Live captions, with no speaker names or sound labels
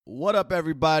What up,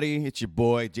 everybody? It's your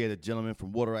boy, Jay the Gentleman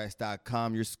from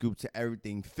WaterIce.com, your scoop to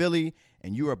everything Philly,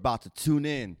 and you are about to tune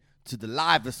in to the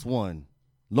livest one,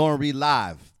 Lauren Reed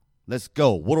Live. Let's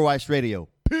go. Water Ice Radio.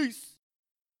 Peace.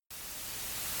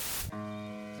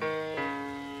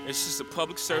 It's just a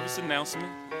public service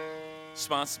announcement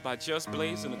sponsored by Just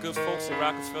Blaze and the good folks at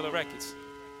Rockefeller Records.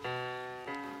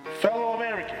 Fellow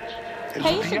Americans,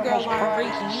 Hey, it's your girl Lauren Reed,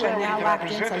 and you are now locked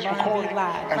into Lauren Reed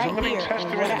Live, right here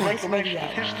on Water Ice Radio,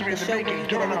 the show where you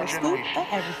get a little scoop of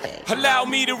everything. Allow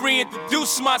me to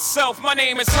reintroduce myself. My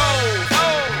name is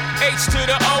Ho, H to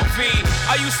the O-V.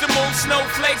 I used to move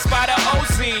snowflakes by the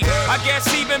OZ. I guess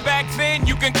even back then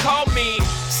you can call me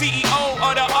CEO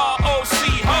of the ROC.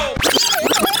 Ho.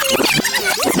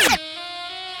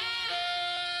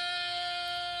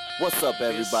 What's up,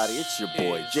 everybody? It's your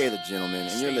boy, Jay the Gentleman,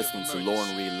 and you're listening to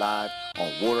Lauren Reed Live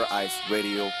on Water Ice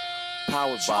Radio,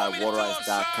 powered by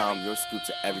WaterIce.com, your scoop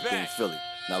to everything Philly.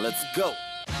 Now let's go.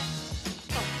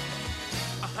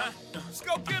 Let's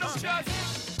go get 'em,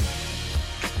 Just.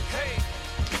 Hey,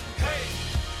 hey,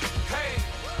 hey,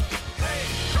 hey,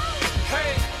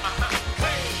 hey,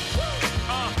 hey.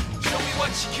 Show me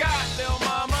what you got, little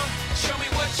mama. Show me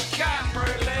what you got,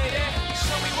 bird lady.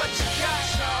 Show me what you got,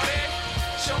 shawty.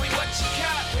 Show me what you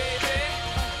got, baby.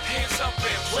 Hands up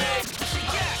and wave,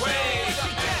 wave, wave,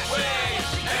 wave.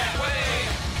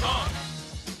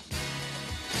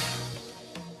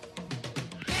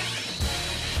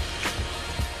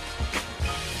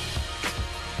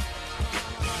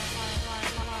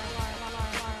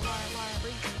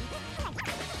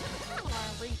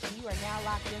 You are now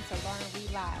locked into Lauren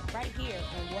Reed Live, right here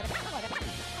on Water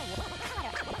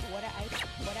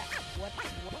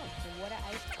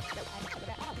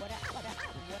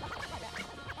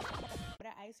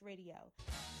Ice Radio.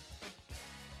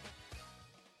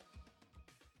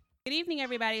 Good evening,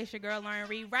 everybody. It's your girl Lauren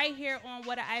Reed, right here on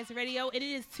Water Ice Radio. It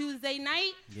is Tuesday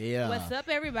night. Yeah. What's up,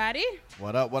 everybody?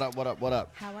 What up, what up, what up, what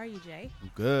up? How are you, Jay?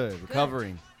 I'm good.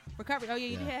 Recovering. Recovery. Oh,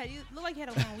 yeah, you look like you had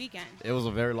a long weekend. It was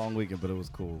a very long weekend, but it was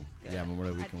cool. Good. Yeah,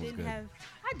 Memorial Weekend was good.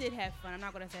 I did have fun. I'm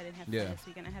not going to say I didn't have fun this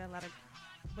weekend. I had a lot of,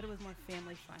 but it was more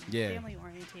family fun. Yeah. Family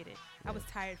orientated. I was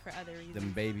tired for other reasons.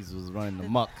 Them babies was running the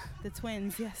muck. The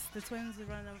twins, yes. The twins are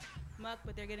running the muck,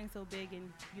 but they're getting so big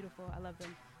and beautiful. I love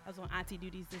them. I was on auntie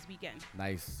duties this weekend.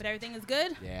 Nice. But everything is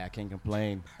good? Yeah, I can't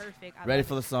complain. Perfect. Ready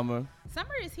for the summer.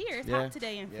 Summer is here. It's hot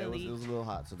today in Philly. It was a little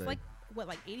hot today. It's like, what,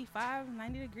 like 85,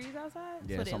 90 degrees outside?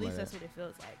 Yeah, At least like that's that. what it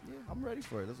feels like. Yeah, I'm ready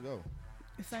for it. Let's go.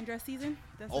 It's sundress season?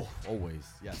 That's Oh, always.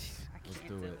 Yes. I Let's can't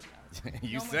do do it. it.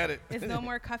 You No said more, it. It's no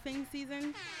more cuffing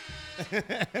season?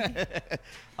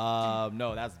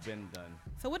 No, that's been done.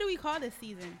 So what do we call this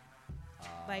season?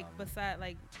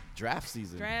 Beside Draft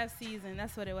season. draft season.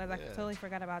 That's what it was. I totally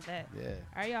forgot about that. Yeah.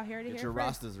 Are y'all here to Get hear your it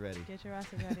first? rosters ready. Get your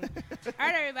rosters ready. All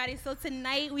right, everybody. So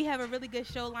tonight we have a really good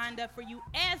show lined up for you,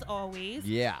 as always.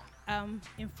 Yeah.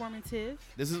 Informative.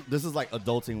 This is like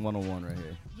adulting 101 right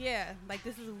here. Yeah, like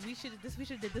we should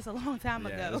have did this a long time Yeah,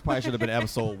 ago. this probably should have been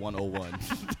episode 101.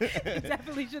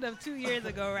 Definitely should have 2 years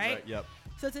ago, right? Yep.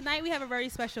 So tonight we have a very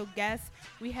special guest.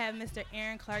 We have Mr.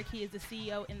 Aaron Clark. He is the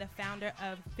CEO and the founder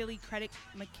of Philly Credit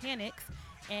Mechanics.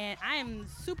 And I am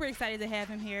super excited to have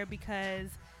him here because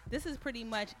this is pretty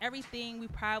much everything we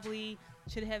probably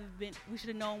should have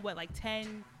known, like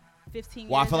 10, 15 years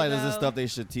ago. Well, I feel like this is stuff they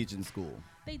should teach in school.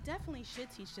 They definitely should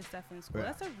teach this stuff in school. Yeah.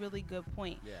 That's a really good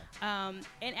point. Yeah.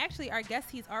 And actually, our guest,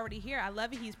 he's already here. I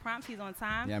love it. He's prompt. He's on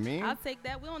time. Yeah, I mean? I'll take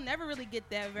that. We don't never really get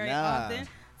that very Nah. often.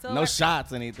 So No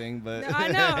shots, anything, but. I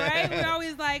know, right? We're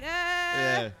always like,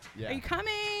 Yeah. are you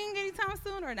coming anytime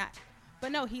soon or not?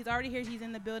 But no, he's already here. He's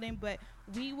in the building. But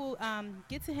we will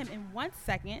get to him in 1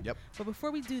 second. Yep. But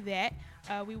before we do that,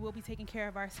 we will be taking care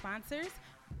of our sponsors.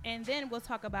 And then we'll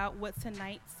talk about what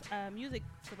tonight's music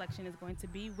selection is going to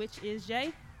be, which is,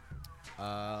 Jay?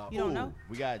 You don't know?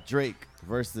 We got Drake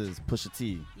versus Pusha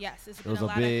T. Yes, it's It been was a a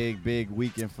lot big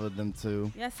weekend for them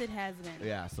too. Yes, it has been.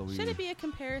 Yeah, so we. Should it be a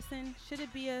comparison? Should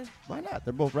it be a? Why not?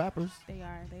 They're both rappers. They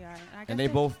are. I And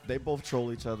guess they both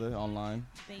troll each other online,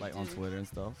 They like on do. Twitter and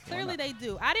stuff. So why Clearly not? they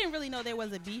do. I didn't really know there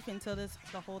was a beef until the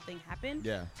whole thing happened.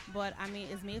 Yeah. But I mean,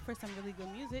 it's made for some really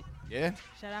good music. Yeah.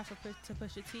 Shout out to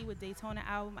Pusha T with Daytona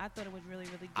album. I thought it was really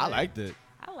good. I liked it.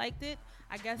 I liked it.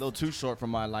 I guess A little too short for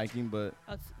my liking, but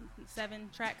 7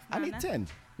 tracks. I need nah. 10.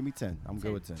 Give me 10. I'm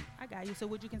good with 10. I got you. So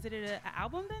would you consider it an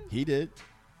album then? He did.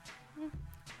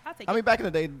 I'll take I it. mean, back in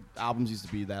the day, albums used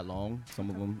to be that long. Some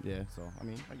of them, yeah. So I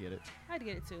mean, I get it. I'd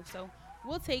get it too. So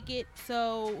we'll take it.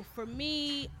 So for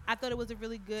me, I thought it was a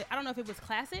really good. I don't know if it was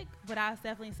classic, but I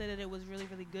definitely said that it was really,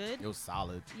 really good. It was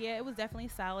solid. Yeah, it was definitely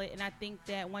solid. And I think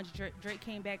that once Drake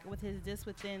came back with his disc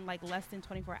within like less than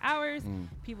 24 hours,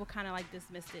 people kind of like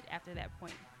dismissed it after that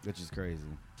point. Which is crazy.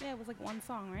 Yeah, it was like one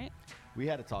song, right? We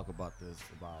had to talk about this,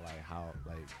 about like how,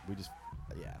 like, we talked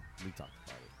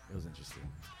about it. It was interesting.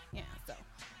 Yeah, so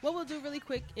what we'll do really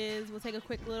quick is we'll take a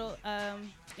quick little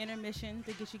intermission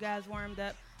to get you guys warmed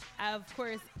up. Of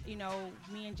course, you know,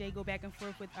 me and Jay go back and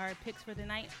forth with our picks for the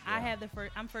night. Yeah.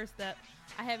 I'm first up.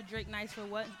 I have Drake Nice for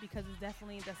What because it's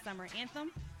definitely the summer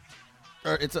anthem.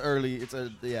 It's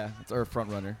a front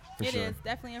runner for It sure. is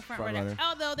definitely a front Front runner. runner.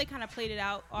 Although they kind of played it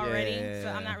out already, so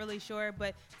I'm Yeah. not really sure,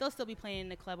 but they'll still be playing in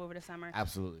the club over the summer.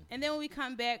 Absolutely. And then when we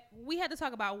come back, we had to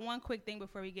talk about one quick thing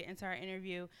before we get into our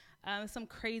interview. Some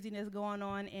craziness going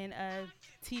on in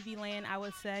TV land, I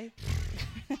would say.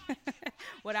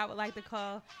 What I would like to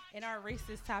call in our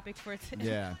racist topic for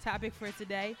topic for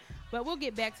today. But we'll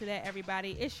get back to that,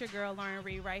 everybody. It's your girl, Lauren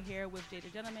Reed, right here with Jay the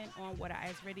Gentleman on Water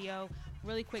Ice Radio.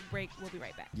 Really quick break. We'll be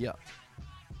right back. Yep.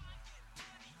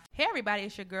 Hey everybody,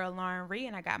 it's your girl Lauren Ree,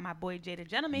 and I got my boy Jay the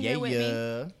Gentleman here with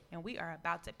me. And we are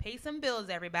about to pay some bills,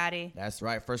 everybody. That's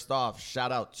right. First off,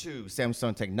 shout out to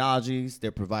Samsung Technologies.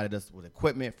 They provided us with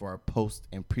equipment for our post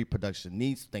and pre-production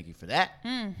needs. Thank you for that.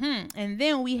 And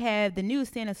then we have the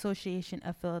Newsstand Association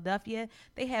of Philadelphia.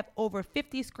 They have over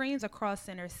 50 screens across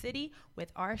Center City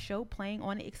with our show playing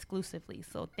on it exclusively.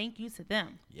 So thank you to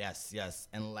them. Yes.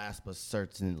 And last but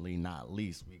certainly not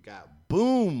least, we got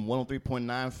Boom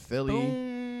 103.9 Philly.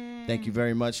 Boom. Thank you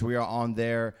very much. We are on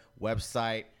their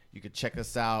website. You can check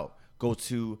us out. Go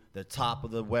to the top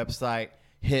of the website,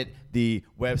 hit the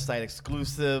website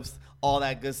exclusives, all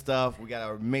that good stuff. We got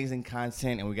our amazing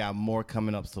content, and we got more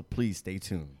coming up, so please stay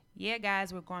tuned. Yeah,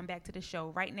 guys, we're going back to the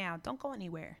show right now. Don't go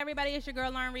anywhere. Everybody, it's your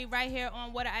girl Lauren Reed right here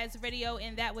on Water Ice Radio,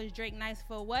 and that was Drake Nice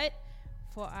for What?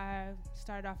 For our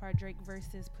started off our Drake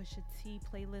versus Pusha T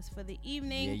playlist for the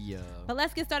evening. Yeah. But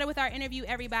let's get started with our interview,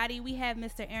 everybody. We have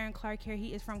Mr. Aaron Clark here.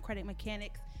 He is from Credit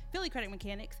Mechanics, Philly Credit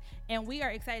Mechanics, and we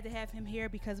are excited to have him here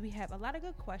because we have a lot of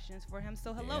good questions for him.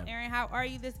 So hello, Yeah. Aaron. How are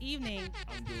you this evening?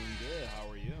 I'm doing good. How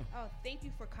are you? Oh, thank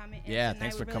you for coming in Yeah, tonight.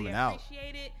 thanks We for really coming out.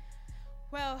 Appreciate it.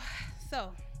 Well,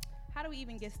 so how do we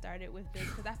even get started with this?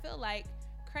 Because I feel like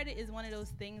credit is one of those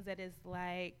things that is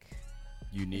like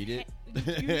You need it? you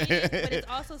need it, but it's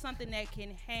also something that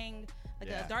can hang like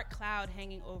Yeah. a dark cloud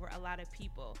hanging over a lot of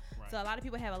people. Right. So a lot of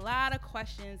people have a lot of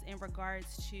questions in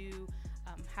regards to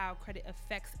how credit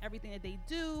affects everything that they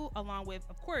do, along with,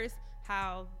 of course,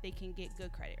 how they can get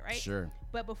good credit, right? Sure.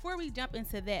 But before we jump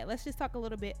into that, let's just talk a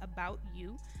little bit about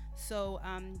you. So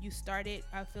you started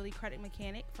Philly Credit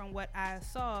Mechanic. From what I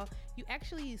saw, you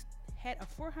actually had a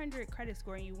 400 credit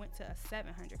score and you went to a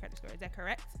 700 credit score. Is that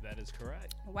correct? That is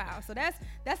correct. Wow. So that's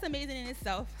amazing in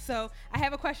itself. So I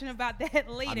have a question about that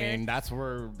later. I mean, that's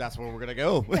where we're gonna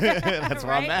go. That's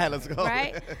where I'm Right? at. Let's go.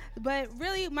 Right. But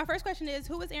really, my first question is,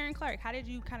 who is Aaron Clark? How did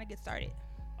you kind of get started?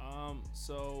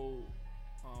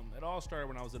 It all started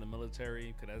when I was in the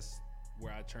military, because that's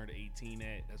where I turned 18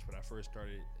 at. That's when I first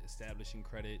started establishing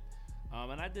credit.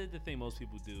 And I did the thing most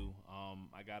people do.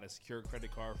 I got a secure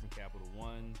credit card from Capital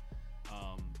One.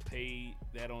 Paid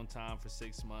that on time for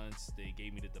 6 months. They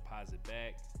gave me the deposit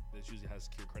back. That's usually how a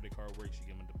secure credit card works. You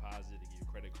give them a deposit, they give you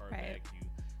your credit card Right. back. You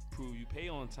prove you pay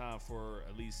on time for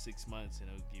at least 6 months, and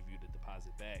it'll give you the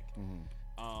deposit back.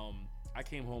 I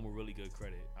came home with really good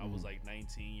credit. I was like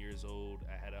 19 years old.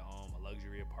 I had a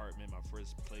luxury apartment, my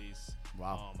first place.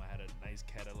 Wow. I had a nice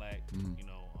Cadillac,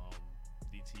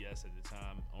 DTS at the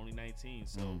time. Only 19,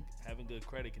 so having good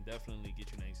credit can definitely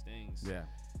get you nice things. Yeah.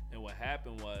 And what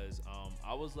happened was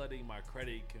I was letting my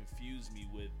credit confuse me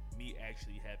with me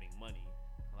actually having money.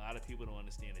 A lot of people don't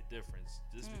understand the difference.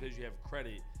 Just because you have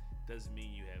credit doesn't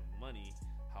mean you have money.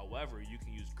 However, you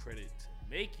can use credit to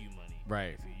make you money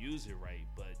Right. if you use it right.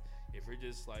 But if you're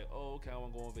just like, oh, okay, I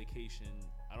want to go on vacation.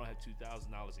 I don't have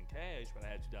 $2,000 in cash, but I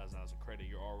have $2,000 in credit.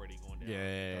 You're already going down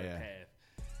the dark path.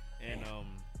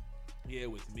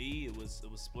 And with me, it was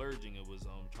splurging. It was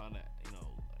trying to like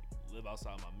live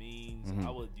outside my means. I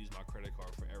would use my credit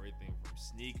card for everything from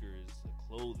sneakers to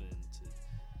clothing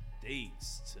to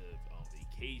dates to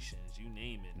vacations, you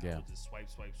name it. Yeah. I would just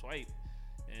swipe.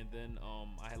 And then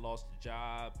I had lost a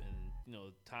job, and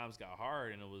times got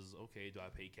hard, and it was okay. Do I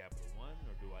pay Capital One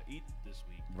or do I eat this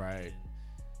week? Right.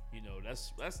 And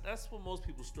that's what most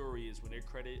people's story is when their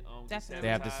credit gets Definitely. They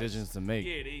have sabotaged. decisions to make.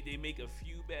 Yeah, they make a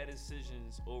few bad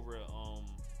decisions over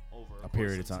A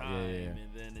period of course time. Yeah.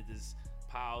 and then it just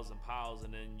piles and piles,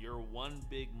 and then your one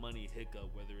big money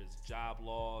hiccup, whether it's job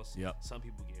loss, Yep. some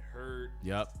people get hurt,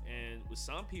 Yep. and with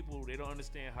some people, they don't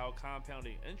understand how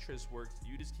compounding interest works.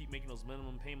 You just keep making those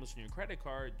minimum payments on your credit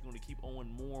card, you're going to keep owing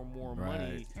more and more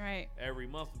money Right. every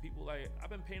month. And people like, I've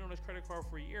been paying on this credit card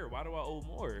for a year. Why do I owe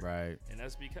more? Right. And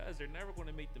that's because they're never going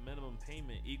to make the minimum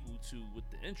payment equal to what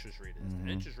the interest rate is. Mhm.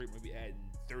 The interest rate might be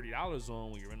adding $30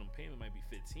 on when your minimum payment might be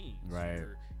 $15. Right. So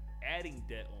you're adding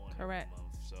debt on Correct. every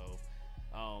month.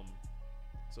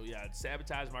 So yeah, I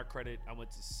sabotaged my credit. I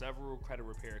went to several credit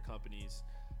repair companies.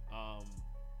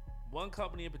 One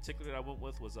company in particular that I went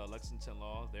with was Lexington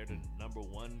Law. They're the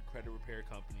 #1 credit repair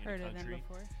company Heard in the of them country.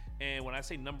 before. And when I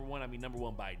say #1, I mean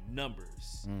 #1 by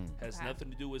numbers. Has Okay.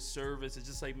 nothing to do with service. It's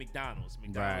just like McDonald's.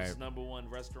 McDonald's is Right. #1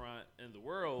 restaurant in the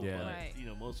world, Yeah. but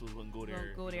Right. most of us wouldn't go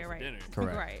there, Go there, for right? dinner.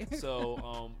 Correct. Right.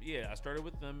 So I started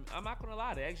with them. I'm not gonna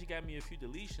lie, they actually got me a few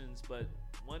deletions, but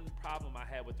one problem I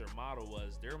had with their model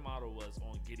was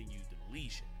on getting you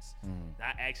deletions,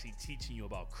 not actually teaching you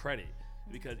about credit.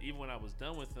 Because even when I was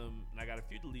done with them and I got a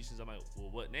few deletions, I'm like, well,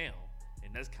 what now?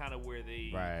 And that's kind of where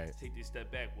they Right. take this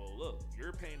step back. Well, look,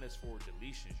 you're paying us for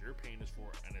deletions. You're paying us for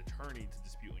an attorney to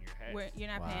dispute on your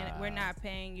behalf. We're not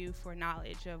paying you for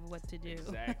knowledge of what to do.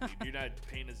 Exactly. You're not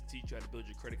paying us to teach you how to build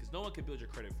your credit, because no one can build your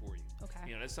credit for you.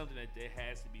 Okay. That's something that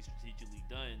has to be strategically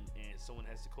done, and someone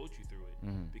has to coach you through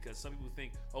it. Because some people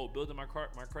think, oh, building my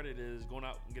credit is going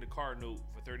out and get a car note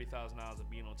for $30,000 and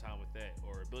being on time with that,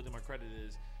 or building my credit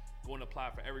is going to apply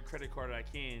for every credit card I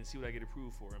can, see what I get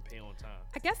approved for, and pay on time.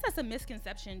 I guess that's a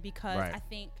misconception because Right. I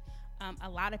think a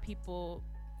lot of people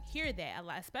hear that a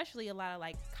lot, especially a lot of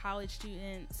like college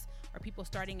students or people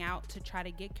starting out to try to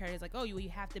get credit. It's like, oh, you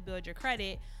have to build your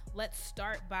credit. Let's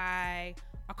start by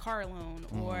a car loan,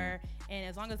 and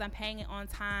as long as I'm paying it on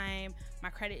time, my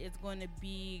credit is going to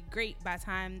be great by the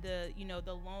time the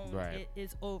loan Right.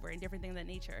 is over, and different things of that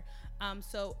nature.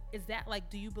 So is that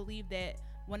like, do you believe that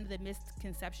one of the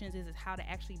misconceptions is how to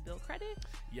actually build credit?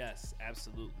 Yes,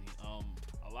 absolutely.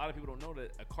 A lot of people don't know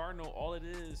that a car note, all it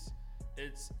is,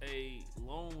 it's a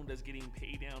loan that's getting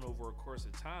paid down over a course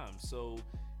of time. So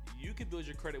you can build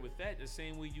your credit with that the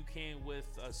same way you can with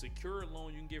a secure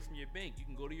loan you can get from your bank. You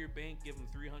can go to your bank, give them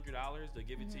 $300, they'll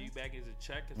give it to you back as a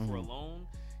check for a loan.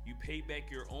 You pay back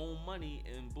your own money,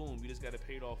 and boom, you just got a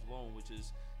paid off loan, which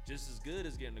is just as good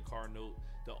as getting a car note.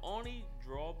 The only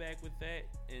drawback with that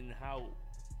and how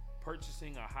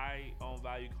purchasing a high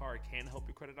value car can help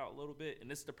your credit out a little bit, and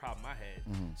this is the problem I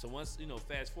had. So once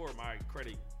fast forward, my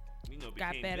credit Got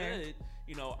became better. good.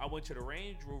 I went to the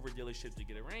Range Rover dealership to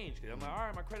get a Range, because I'm like, all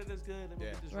right, my credit is good, let me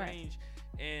get this Right. Range.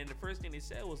 And the first thing they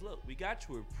said was, look, we got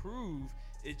you approved,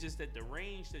 it's just that the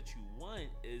range that you want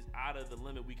is out of the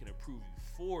limit we can approve you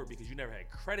for, because you never had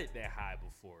credit that high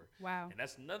before. Wow. And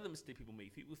that's another mistake people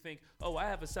make. People think, oh, I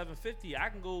have a 750, I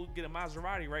can go get a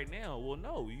Maserati right now. Well,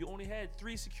 no, you only had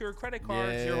 3 secure credit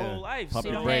cards your Yeah. whole life. Pump So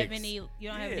you the don't brakes.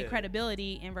 have any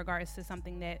credibility in regards to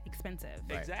something that expensive.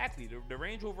 Right. Exactly. The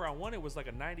Range Rover I wanted was like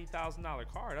a $90,000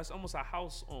 car. That's almost a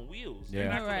house on wheels. Yeah.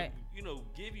 They're not Right. gonna,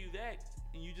 give you that,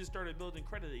 and you just started building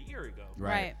credit a year ago.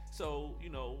 Right. So,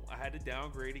 I had to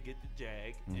downgrade to get the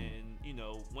Jag, and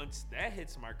once that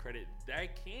hits my credit,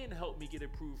 that can help me get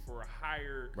approved for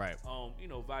higher, Right.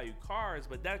 value cars.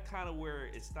 But that's kind of where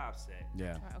it stops at.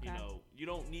 Yeah. Okay. You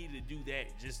don't need to do that.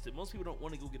 Most people don't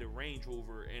want to go get a Range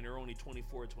Rover and they're only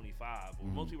 24, 25. Or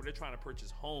most people, they're trying to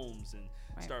purchase homes and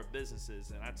Right. start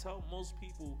businesses. And I tell most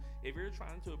people, if you're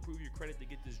trying to improve your credit to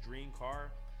get this dream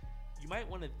car, you might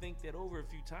want to think that over a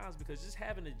few times, because just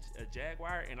having a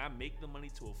Jaguar and I make the money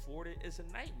to afford it, it's a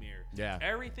nightmare. Yeah.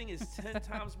 Everything is 10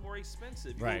 times more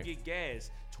expensive. You Right. go get gas,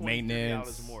 $20,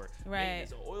 Maintenance. $30 more. Right.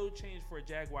 Maintenance, an oil change for a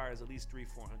Jaguar is at least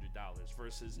 $300-$400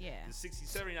 versus Yeah. the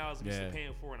 $60-$70 I'm used Yeah. to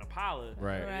paying for an Impala.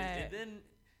 Right. And then,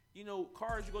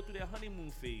 cars, you go through that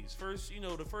honeymoon phase. First,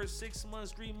 the first 6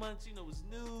 months, 3 months, it's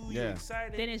new, you're Yeah.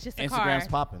 excited. Then it's just a Instagram's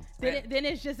car. popping. Then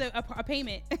it's just a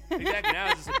payment. Exactly. Now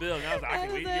it's just a bill. Now it's like, I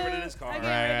can wait to get rid of this car. I can't wait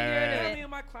to get rid of I it. mean,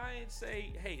 my clients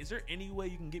say, hey, is there any way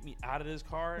you can get me out of this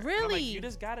car? And I'm Really? like, you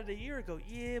just got it a year ago.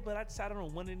 Yeah, but I decided I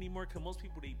don't want it anymore, because most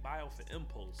people, they buy off of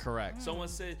impulse. Correct. Someone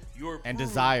said, you're approved. And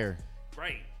desire.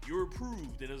 Right. You're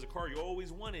approved. And there's a car you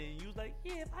always wanted. And you was like,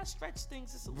 yeah, if I stretch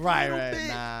things just a Right, little right. bit,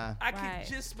 Nah. I Right.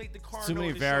 could just make the car Too no many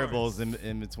insurance. variables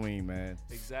in between, man.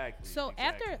 Exactly. So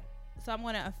exactly. so I'm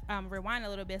gonna rewind a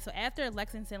little bit. So after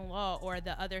Lexington Law or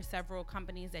the other several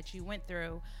companies that you went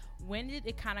through, when did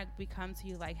it kind of become to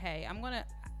you like, hey,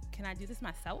 can I do this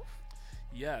myself?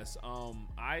 Yes,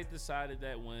 I decided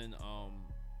that when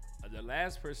The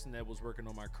last person that was working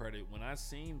on my credit, when I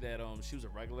seen that she was a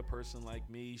regular person like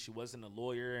me, she wasn't a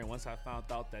lawyer, and once I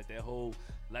found out that whole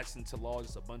Lexington law is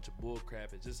just a bunch of bull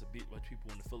crap, it's just a bunch of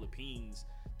people in the Philippines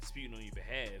disputing on your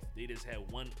behalf. They just had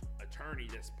one attorney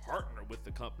that's partnered with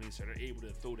the company, so they're able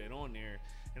to throw that on there.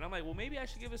 And I'm like, well, maybe I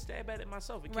should give a stab at it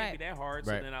myself. It can't be that hard.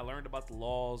 So then I learned about the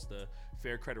laws, the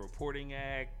Fair Credit Reporting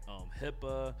Act,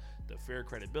 HIPAA, the Fair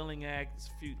Credit Billing Act. It's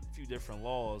a few different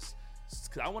laws.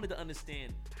 Because I wanted to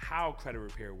understand how credit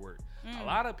repair worked. A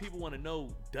lot of people want to know,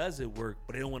 does it work?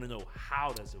 But they don't want to know,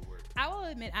 how does it work? I will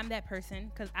admit I'm that person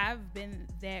because I've been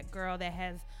that girl that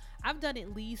I've done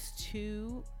at least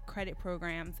 2 credit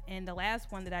programs, and the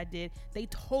last one that I did, they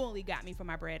totally got me for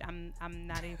my bread. I'm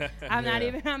not even not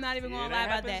even gonna lie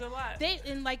about that.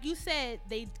 And like you said,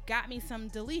 they got me some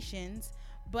deletions,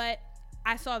 but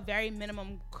I saw a very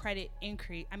minimum credit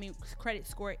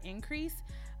score increase.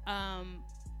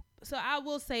 So I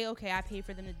will say, okay, I paid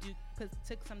for them to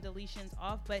took some deletions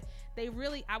off, but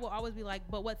I will always be like,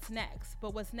 but what's next?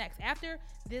 After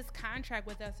this contract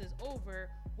with us is over,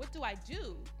 what do I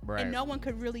do? Right. And no one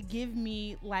could really give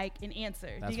me like an answer.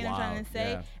 That's do you get what I'm trying to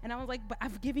say? Yeah. And I was like, but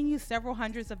I've given you several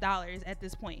hundreds of dollars at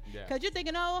this point. Because you're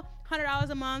thinking, oh, $100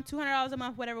 a month, $200 a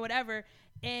month, whatever.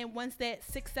 And once that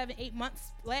 6, 7, 8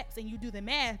 months lapse and you do the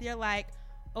math, you're like,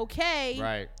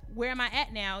 okay, where am I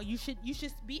at now? You should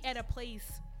be at a place.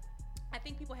 I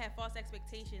think people have false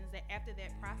expectations that after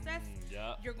that process,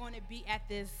 you're going to be at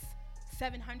this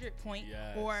 700 point,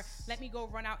 or let me go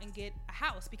run out and get a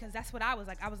house, because that's what I was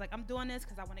like, I'm doing this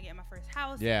because I want to get my first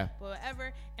house, but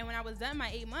whatever. And when I was done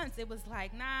my 8 months, it was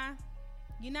like, nah,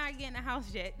 you're not getting a house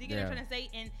yet. You get what I'm trying to say?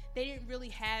 And they didn't really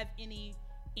have any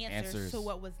answers to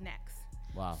what was next.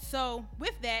 Wow. So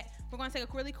with that, we're going to take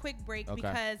a really quick break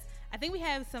because I think we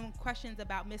have some questions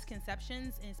about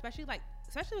misconceptions, and especially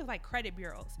with like credit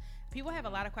bureaus. People have a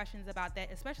lot of questions about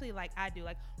that, especially like I do.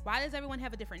 Like, why does everyone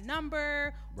have a different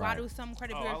number? Why do some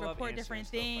credit bureaus report different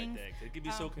things? Like that. It can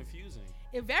be so confusing.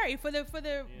 It varies for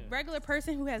the regular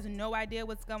person who has no idea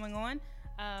what's going on.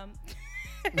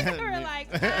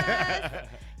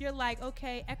 You're like,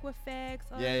 okay, Equifax,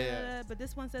 but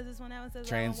this one says this one, that one says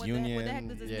that one. What the heck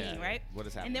does this mean, right? What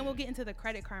is happening? And then we'll get into the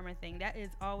Credit Karma thing. That is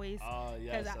always,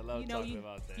 I love talking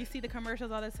about that. You see the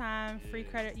commercials all the time, free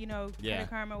credit, Credit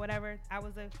Karma, whatever.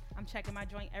 I'm checking my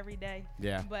joint every day.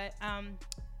 Yeah. But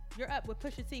you're up with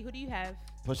Pusha T. Who do you have?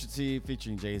 Pusha T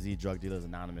featuring Jay-Z, Drug Dealers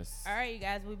Anonymous. All right, you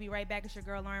guys, we'll be right back. It's your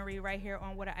girl Lauren Reed right here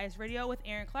on Water Ice Radio with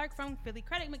Aaron Clark from Philly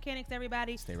Credit Mechanics,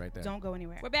 everybody. Stay right there. Don't go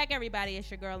anywhere. We're back, everybody.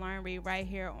 It's your girl Lauren Reed right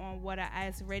here on Water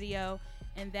Ice Radio.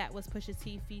 And that was Pusha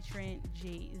T featuring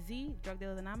Jay-Z, Drug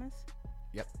Dealers Anonymous.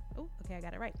 Yep. Oh, okay, I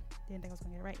got it right. Didn't think I was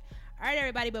going to get it right. All right,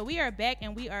 everybody, but we are back,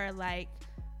 and we are like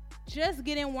just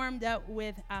getting warmed up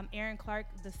with Aaron Clark,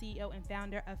 the CEO and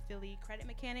founder of Philly Credit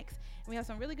Mechanics. And we have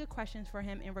some really good questions for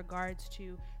him in regards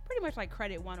to pretty much like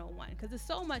Credit 101, because there's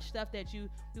so much stuff that you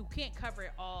can't cover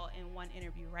it all in one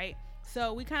interview, right?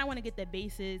 So we kind of want to get the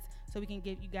bases so we can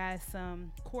give you guys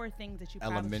some core things that you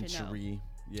probably should know.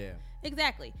 Yeah.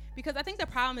 Exactly. Because I think the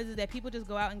problem is that people just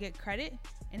go out and get credit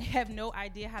and have no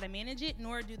idea how to manage it,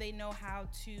 nor do they know how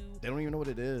to. They don't even know what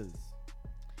it is.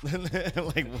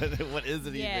 Like what is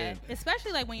it even? Yeah,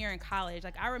 especially like when you're in college.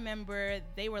 Like I remember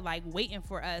they were like waiting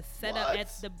for us set up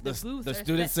at the booth. The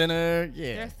student center.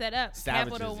 Yeah. They're set up.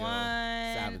 Savages, Capital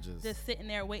One. Savages. Just sitting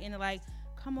there waiting to like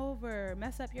come over,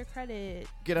 mess up your credit.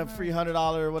 Get a free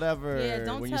 $100 or whatever.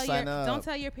 Yeah, when you sign up. Don't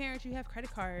tell your parents you have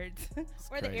credit cards.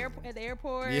 Or at the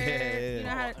airport. Yeah. You know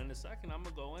how in a second, I'm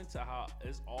gonna go into how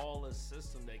it's all a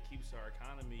system that keeps our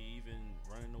economy even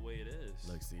running the way it is.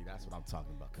 Look, see, that's what I'm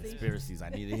talking about. Conspiracies. I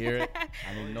need to hear it.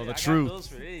 I need to know the I truth. got those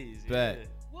for days. Bet. Yeah.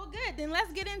 Well, good. Then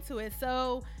let's get into it.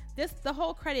 So the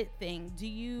whole credit thing.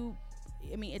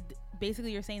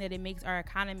 Basically you're saying that it makes our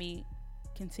economy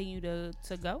continue to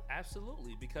go?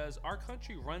 Absolutely, because our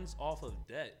country runs off of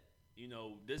debt.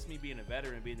 This me being a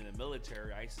veteran, being in the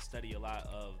military, I used to study a lot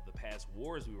of the past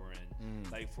wars we were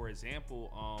in. Like, for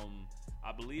example,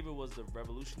 I believe it was the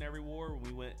Revolutionary War when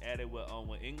we went at it with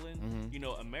England.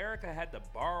 America had to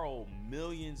borrow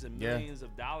millions and millions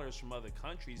of dollars from other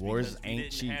countries because we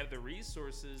didn't have the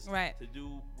resources to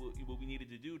do what we needed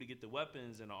to do to get the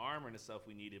weapons and the armor and the stuff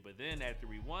we needed. But then after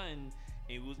we won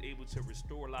and we was able to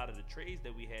restore a lot of the trades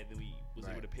that we had, then we was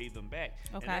able to pay them back.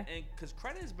 Okay. And because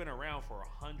credit has been around for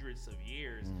hundreds of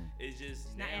years, it's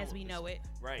just not as we know it.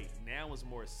 Right. Now it's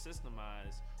more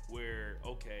systemized where,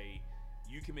 okay,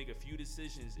 you can make a few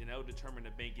decisions and that'll determine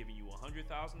the bank giving you $100,000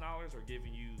 or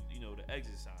giving you, the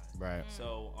exit sign. Right.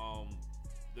 So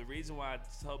the reason why I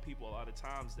tell people a lot of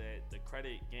times that the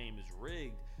credit game is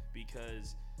rigged,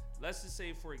 because let's just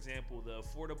say, for example, the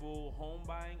Affordable Home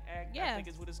Buying Act, Yeah. I think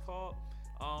is what it's called.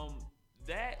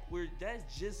 That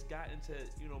just got into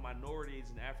minorities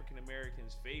and African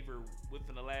Americans' favor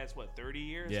within the last 30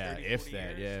 years? Yeah, 30, if 40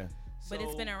 that, years? But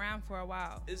it's So been around for a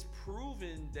while. It's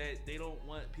proven that they don't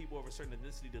want people of a certain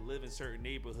ethnicity to live in certain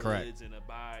neighborhoods Correct. and to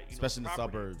buy, Especially in the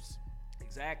property. suburbs.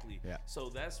 Exactly. Yeah. So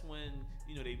that's when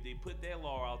they put that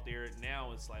law out there.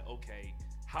 Now it's like, okay,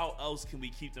 how else can we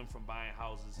keep them from buying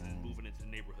houses and moving into the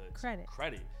neighborhoods?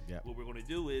 Credit. Yep. What we're going to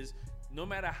do is, no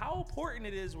matter how important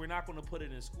it is, we're not going to put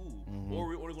it in school, or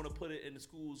we're only going to put it in the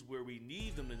schools where we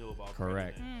need them to know about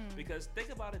Correct. credit. Because think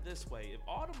about it this way: if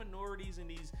all the minorities in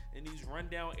these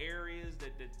rundown areas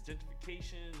that the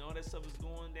gentrification and all that stuff is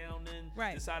going down, then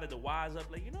Right. decided to wise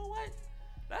up, like, you know what?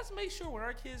 Let's make sure when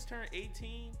our kids turn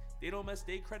 18, they don't mess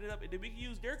their credit up, and then we can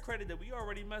use their credit that we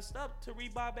already messed up to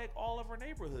rebuy back all of our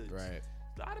neighborhoods. Right.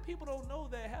 A lot of people don't know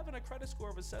that having a credit score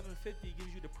of a 750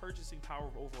 gives you the purchasing power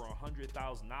of over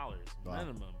 $100,000 Wow.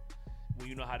 minimum when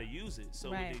you know how to use it.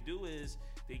 So Right. what they do is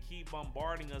they keep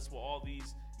bombarding us with all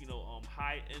these,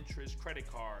 high interest credit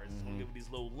cards. It's gonna give them these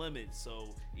low limits.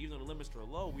 So even though the limits are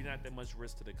low, we're not that much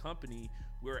risk to the company.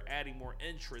 We're adding more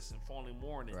interest and falling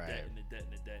more in the Right. debt and the debt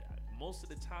and the debt. Most of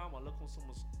the time, I look on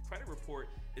someone's credit report,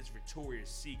 it's Victoria's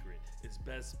Secret, it's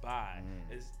Best Buy,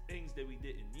 it's things that we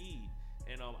didn't need.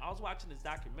 And I was watching this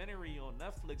documentary on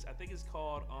Netflix. I think it's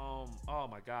called oh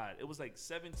my god, it was like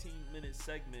 17-minute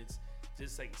segments,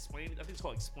 just like explained. I think it's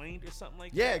called Explained or something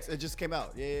like Yeah, that. it just came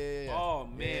out. Yeah. Oh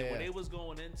man, Yeah. when they was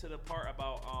going into the part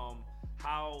about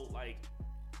how like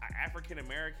an African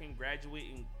American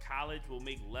graduating college will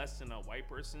make less than a white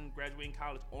person graduating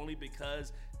college only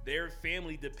because their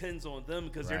family depends on them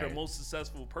because they're Right. the most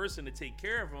successful person to take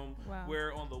care of them. Wow.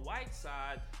 Where on the white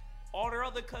side, all their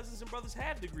other cousins and brothers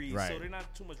have degrees, Right. so they're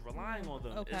not too much relying on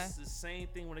them. Okay. It's the same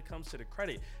thing when it comes to the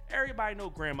credit. Everybody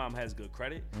know grandmom has good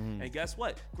credit, and guess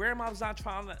what? Grandmom's not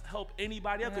trying to help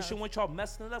anybody else because she wants y'all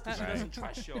messing it up because she Right. doesn't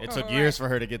trust y'all. It took Right. years for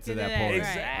her to get to To that that, point.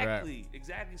 right.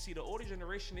 Exactly. See, the older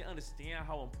generation, they understand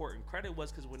how important credit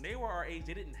was because when they were our age,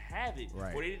 they didn't have it,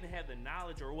 Right. or they didn't have the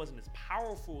knowledge, or it wasn't as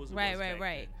powerful as it Right, was right, back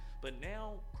right. then. But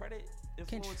now, credit influence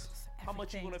Controls how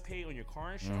much you're everything. going to pay on your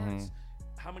car insurance,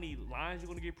 how many lines you're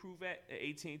going to get approved at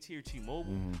AT&T or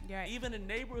T-Mobile. Right. Even the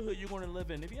neighborhood you're going to live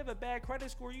in. If you have a bad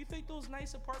credit score, you think those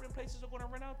nice apartment places are going to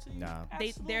rent out to you? Nah. They're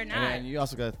Absolutely not. And then you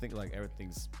also got to think like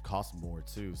everything's cost more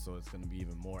too, so it's going to be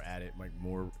even more added, like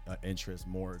more interest,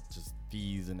 more just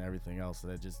fees and everything else. So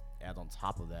that just adds on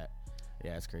top of that.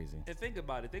 Yeah, it's crazy. And think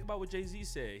about it. Think about what Jay-Z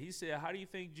said. He said, how do you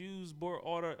think Jews bought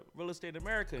all the real estate in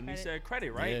America? And Credit. he said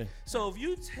credit, right? Yeah. So if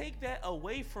you take that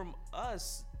away from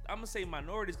us, I'm going to say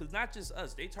minorities because not just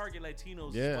us. They target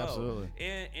Latinos Yeah, as well. absolutely.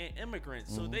 And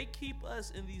immigrants. So they keep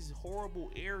us in these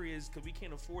horrible areas because we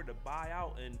can't afford to buy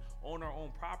out and own our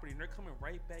own property. And they're coming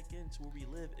right back into where we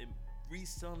live and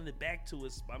reselling it back to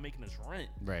us by making us rent.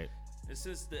 Right. And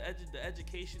since the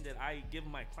education that I give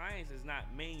my clients is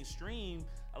not mainstream,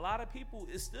 a lot of people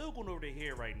is still going over their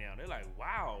head right now. They're like,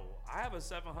 "Wow, I have a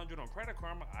 700 on Credit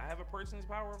Karma. I have a purchasing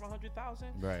power of 100,000.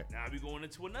 Right. Now we going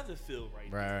into another field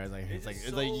right now. Right. Like It's it's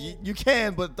just like so- you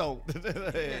can, but don't. Yeah,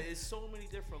 it's so many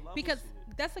different levels. Because to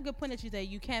it. that's a good point that you say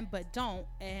you can but don't,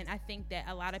 and I think that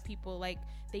a lot of people like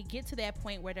they get to that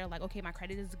point where they're like, okay, my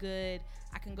credit is good,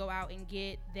 I can go out and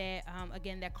get that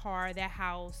again, that car, that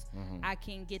house, I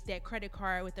can get that credit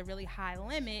card with a really high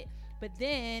limit, but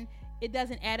then it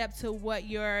doesn't add up to what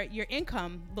your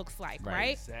income looks like, Right.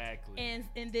 right? Exactly.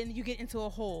 And then you get into a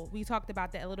hole. We talked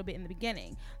about that a little bit in the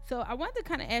beginning. So I wanted to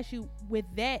kind of ask you, with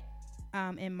that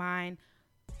in mind,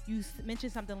 you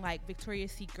mentioned something like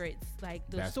Victoria's Secrets, like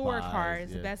the Best store Buys,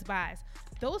 cards, the yeah. Best Buys.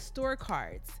 Those store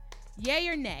cards, yay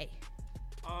or nay?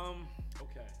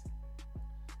 Okay.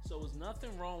 So there's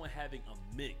nothing wrong with having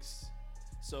a mix.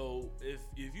 So if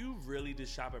you really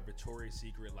just shop at Victoria's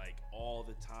Secret like all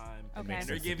the time, Okay. and they're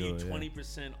sense to giving you do it, yeah.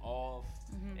 20% off,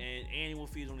 Mm-hmm. and annual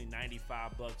fee is only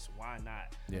 $95, why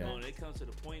not? Yeah. And it comes to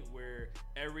the point where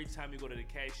every time you go to the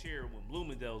cashier, when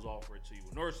Bloomingdale's offer it to you,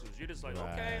 Nordstrom's, you're just like,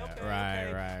 okay.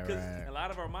 Right. Because Right. a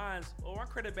lot of our minds, my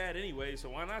credit bad anyway, so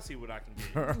why not see what I can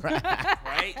get?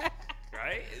 Right?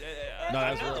 Right? No,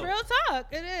 that's I know. Real talk,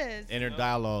 it is. Inner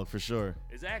dialogue for sure.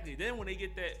 Exactly. Then when they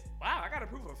get that, wow, I got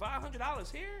approved for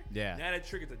 $500 here. Yeah. Now that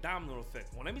triggers the domino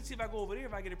effect. Well, let me see if I go over there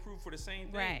if I get approved for the same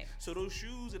thing. Right. So those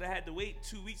shoes that I had to wait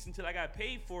 2 weeks until I got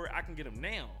paid for, I can get them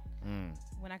now.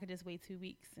 When I could just wait 2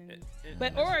 weeks, And-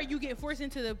 but or you get forced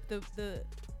into the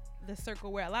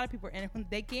circle where a lot of people are in.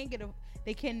 They can't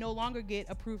they can no longer get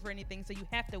approved for anything, so you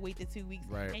have to wait the 2 weeks,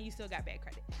 Right. and you still got bad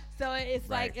credit. So it's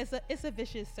Right. like it's a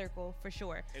vicious circle for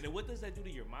sure. And then what does that do to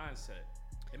your mindset?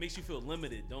 It makes you feel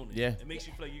limited, don't it? Yeah. It makes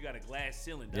you feel like you got a glass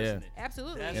ceiling, doesn't it?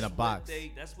 Absolutely. That's In a what box.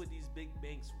 That's what these big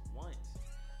banks want.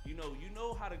 You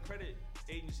know how the credit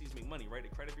agencies make money, right?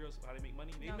 The credit bureaus, how they make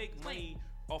money? They No, make explain. money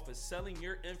off of selling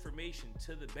your information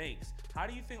to the banks. How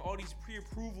do you think all these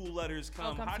pre-approval letters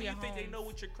come? come How to do you your think they homes. know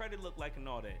what your credit look like and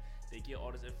all that? They get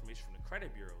all this information from the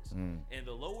credit bureaus. And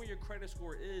the lower your credit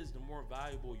score is, the more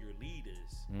valuable your lead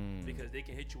is because they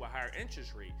can hit you a higher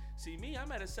interest rate. See, me,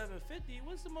 I'm at a 750.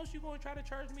 What's the most you going to try to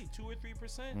charge me? 2 or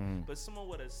 3%? But someone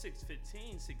with a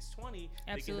 615, 620, they can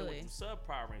hit Absolutely. with some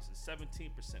subprime rates of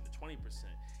 17% to 20%.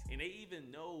 And they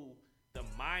even know the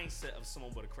mindset of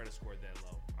someone with a credit score that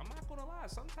low. I'm not gonna lie.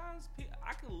 Sometimes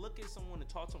I can look at someone and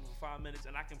talk to them for 5 minutes,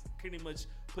 and I can pretty much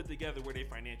put together where their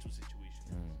financial situation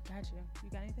is. Got you. You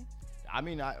got anything? I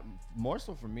mean, more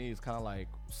so for me, it's kind of like,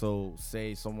 so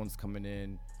say someone's coming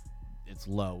in, it's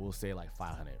low. We'll say like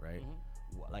 500, right?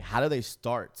 Like, how do they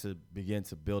start to begin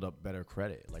to build up better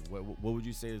credit? Like, what would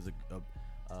you say is a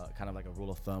kind of like a rule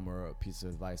of thumb or a piece of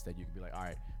advice that you could be like, all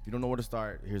right, if you don't know where to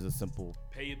start, here's a simple.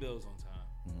 Pay your bills on time.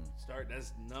 Start.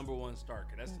 That's number one start.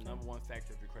 'Cause that's the number one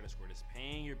factor of your credit score. Is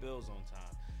paying your bills on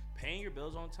time. Paying your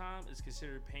bills on time is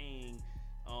considered paying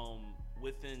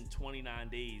within 29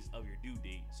 days of your due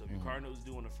date. So if your car note is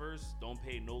due on the 1st, don't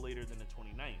pay no later than the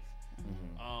 29th.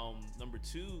 Number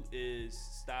 2 is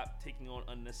stop taking on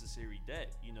unnecessary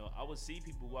debt. You know, I would see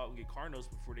people go out and get car notes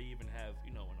before they even have,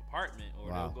 you know, an apartment, or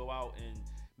Wow. they'll go out and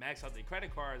max out their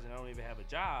credit cards and I don't even have a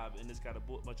job, and it's got a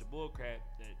bunch of bull crap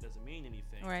that doesn't mean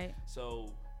anything. Right.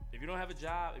 So if you don't have a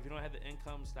job, if you don't have the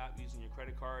income, stop using your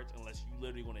credit cards unless you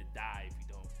literally going to die if you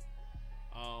don't.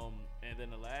 And then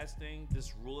the last thing,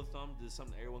 this rule of thumb, this is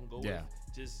something everyone can go Yeah.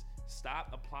 with. Just stop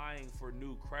applying for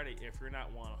new credit if you're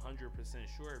not 100%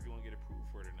 sure if you want to get approved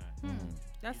for it or not.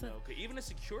 That's You know, 'cause even a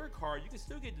secure card, you can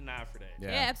still get denied for that.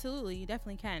 Yeah. Yeah, absolutely. You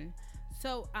definitely can.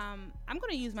 So I'm going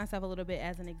to use myself a little bit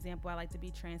as an example. I like to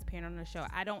be transparent on the show.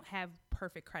 I don't have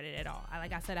perfect credit at all.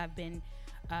 Like I said, I've been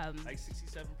Like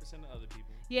 67% of other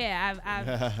people. yeah,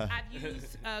 I've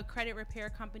used credit repair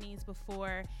companies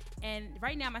before, and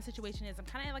right now my situation is I'm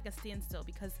kind of at like a standstill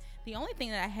because the only thing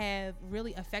that I have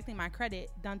really affecting my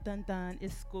credit,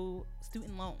 is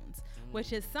student loans,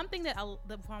 which is something that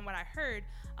from what I heard,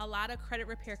 a lot of credit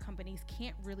repair companies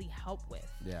can't really help with.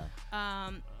 Yeah.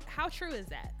 How true is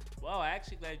that? Well, I'm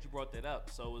actually glad you brought that up.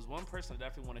 So it was one person I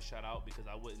definitely want to shout out because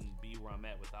I wouldn't be where I'm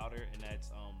at without her, and that's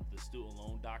the student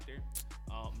loan doctor.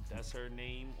 That's her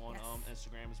name on Yes.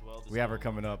 Instagram as well. We have her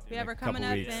coming up. We in have a her coming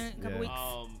couple up weeks. in a couple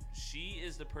Yeah. weeks. She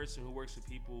is the person who works with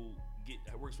people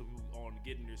on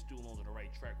getting their student loans on the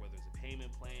right track, whether it's a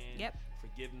payment plan, Yep.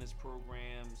 forgiveness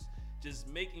programs, just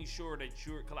making sure that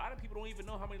cause a lot of people don't even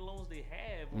know how many loans they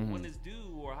have, or when it's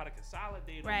due, or how to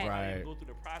consolidate them, Right. or how to even Right. go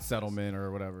through the process. Settlement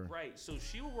or whatever. Right. So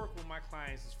she will work with my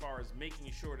clients as far as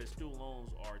making sure that student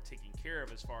loans are taken care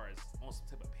of as far as on some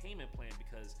type of payment plan,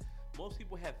 because most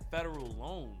people have federal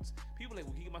loans. People are like,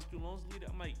 well, can you get my student loans deleted?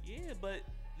 I'm like, yeah, but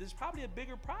there's probably a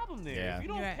bigger problem there. Yeah. If you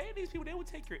don't Right. pay these people, they will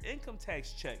take your income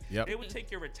tax check. Yep. They will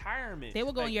take your retirement. They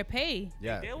will go Like, on your pay.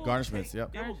 Yeah. they will Garnishments. take-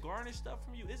 Yep. They will garnish stuff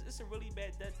from you. It's a really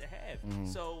bad debt to have.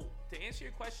 So to answer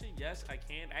your question, yes, I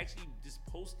can. I actually just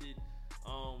posted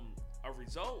a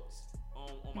results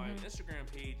on my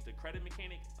Instagram page, the Credit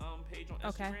Mechanic page on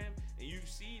Okay. Instagram, and you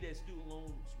see that student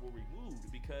loans were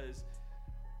removed because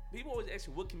people always ask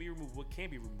me what can be removed, what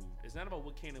can't be removed. It's not about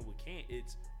what can and what can't.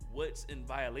 It's what's in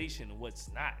violation and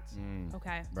what's not.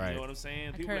 Okay. Right. You know what I'm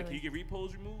saying? People are like, Currently. can you get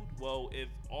repos removed? Well, if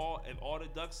all the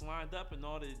ducks lined up and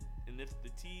if the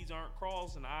T's aren't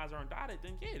crossed and the I's aren't dotted,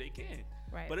 then yeah, they can.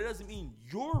 Right. But it doesn't mean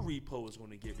your repo is going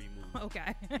to get removed.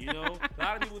 Okay. You know, a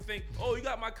lot of people think, oh, you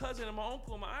got my cousin and my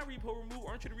uncle and my aunt repo removed.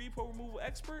 Aren't you the repo removal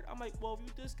expert? I'm like, well, if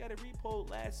you just got a repo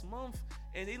last month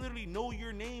and they literally know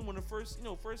your name on the first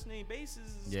name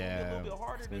basis, it's gonna be a little bit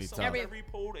harder it's than gonna be someone tough.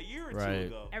 that repoed a year or Right. two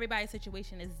ago. Everybody's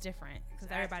situation is different because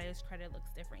Exactly. everybody's credit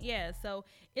looks different. Yeah, so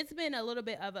it's been a little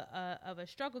bit of a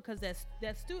struggle because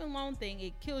that student loan thing,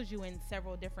 it kills you in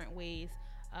several different ways.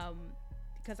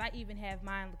 Because I even have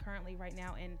mine currently right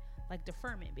now in like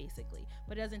deferment basically,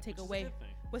 but it doesn't take Which is a away, good thing.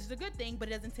 which is a good thing, but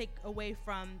it doesn't take away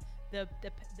from the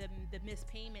missed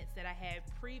payments that I had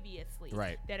previously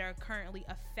Right. that are currently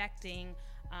affecting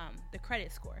the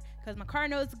credit score. Because my car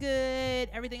note's good,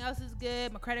 everything else is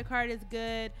good, my credit card is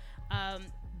good,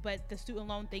 but the student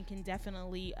loan thing can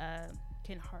definitely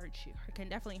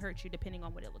hurt you depending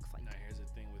on what it looks like. Now, here's the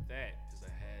thing with that, because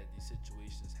I had these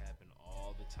situations happen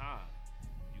all the time.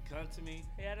 You come to me,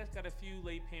 hey, I just got a few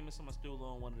late payments on my student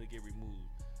loan, wanted to get removed.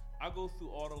 I go through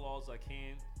all the laws I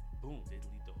can, boom, they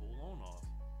delete the whole loan off.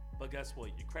 But guess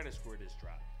what? Your credit score just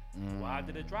dropped. Why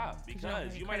did it drop? you don't have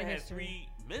Because any you might have credit had 3 history.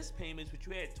 missed payments, but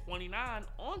you had 29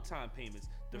 on-time payments.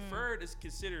 Deferred is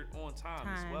considered on time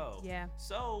as well. Yeah.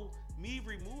 So me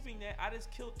removing that, I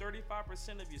just killed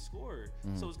 35% of your score.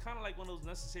 So it's kind of like one of those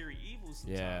necessary evils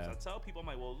sometimes. Yeah. I tell people, I'm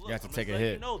like, well, look, You have to I'm take just a letting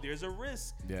hit. you know there's a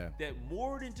risk Yeah. that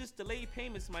more than just delayed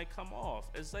payments might come off.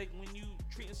 It's like when you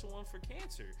treating someone for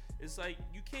cancer. It's like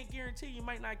you can't guarantee you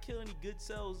might not kill any good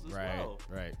cells as well.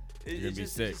 Right. It- You're gonna it's be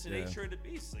just, sick. it's just the Yeah. nature of the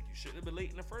beast. Like you shouldn't have been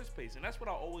late in the first place, and that's what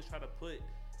I always try to put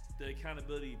the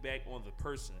accountability back on the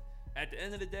person. At the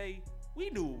end of the day, we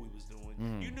knew what we was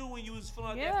doing. You knew when you was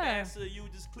filling out Yeah. that FAFSA, you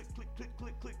would just click,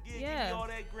 give Yeah. me all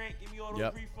that grant, give me all those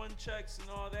Yep. refund checks and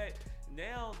all that.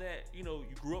 Now that you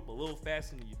grew up a little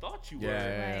faster than you thought you were.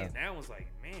 Yeah. Right. Now it's like,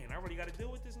 man, I already got to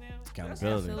deal with this now.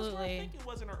 Accountability. That's what I Absolutely. think it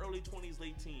was in our early 20s,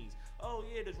 late teens. Oh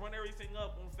yeah, just run everything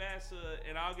up on FAFSA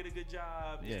and I'll get a good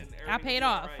job. Yeah. And I everything paid will be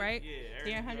off, all right? Yeah.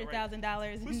 They're everything will be all right.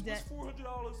 $100,000 in What's debt.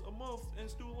 $400 a month in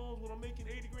student loans when I'm making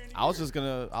 80 grand a I was year?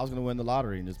 gonna win the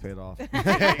lottery and just pay it off.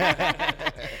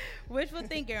 Wishful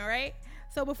thinking, right?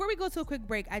 So before we go to a quick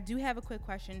break, I do have a quick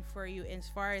question for you as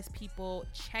far as people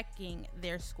checking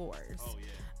their scores. Oh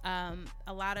yeah.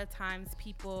 A lot of times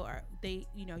people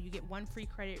you get one free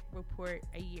credit report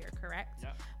a year, correct?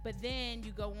 Yep. But then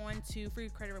you go on to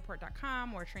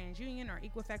freecreditreport.com or TransUnion or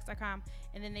Equifax.com,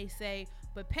 and then they say,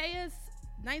 but pay us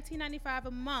 $19.95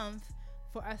 a month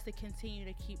for us to continue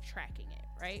to keep tracking it,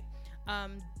 right?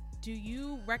 Do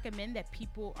you recommend that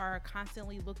people are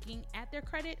constantly looking at their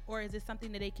credit, or is it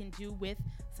something that they can do with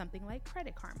something like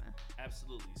Credit Karma?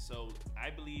 Absolutely. So I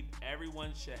believe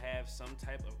everyone should have some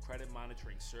type of credit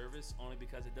monitoring service, only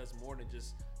because it does more than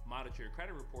just monitor your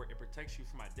credit report. It protects you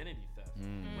from identity theft.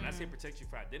 When I say protects you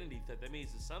from identity theft, that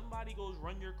means if somebody goes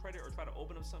run your credit or try to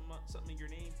open up something in your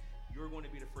name, you're going to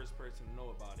be the first person to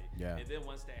know about it. Yeah. And then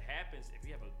once that happens, if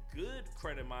you have a good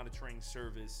credit monitoring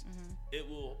service, it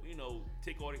will,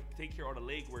 take care of all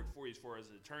the legwork for you as far as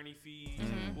attorney fees,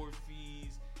 court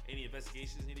fees, any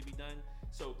investigations need to be done.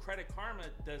 So Credit Karma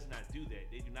does not do that.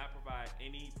 They do not provide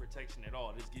any protection at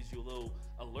all. This gives you a little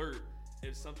alert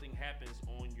if something happens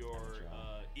on your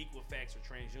Equifax or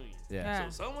TransUnion. Yeah. So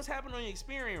if something's happening on your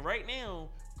Experian right now,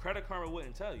 Credit Karma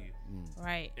wouldn't tell you.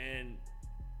 Right. And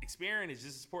Experian is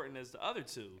just as important as the other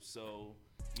two. So,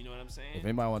 you know what I'm saying? If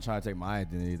anybody want to try to take my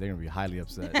identity, they're gonna be highly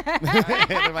upset.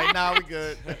 They're like, nah, we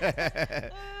good.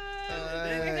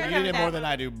 You need it more than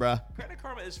I do, bruh. Credit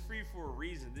Karma is free for a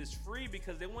reason. It's free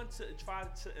because they want to try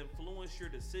to influence your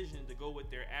decision to go with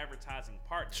their advertising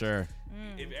partners. Sure.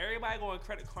 If everybody go on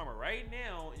Credit Karma right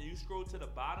now and you scroll to the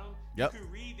bottom, Yep. you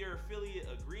can read their affiliate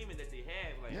agreement that they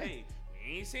have. Like, Yeah. hey,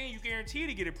 we ain't saying you guarantee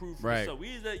to get approved for Right. this, so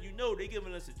we let you know they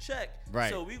giving us a check. Right.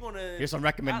 So we're gonna Here's some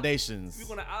recommendations. We're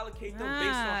gonna allocate them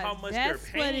based on how much they're that's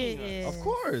what paying it us. is. Of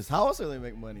course. How else do they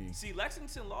make money? See,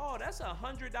 Lexington Law, that's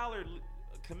 $100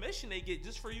 commission they get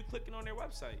just for you clicking on their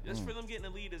website. Just for them getting a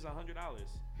lead is $100.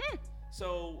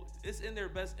 So it's in their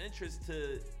best interest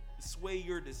to sway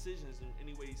your decisions in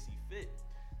any way you see fit.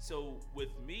 So with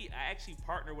me, I actually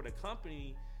partner with a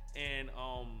company, and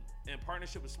in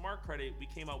partnership with Smart Credit, we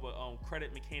came out with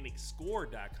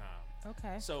CreditMechanicsScore.com.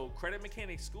 Okay. So Credit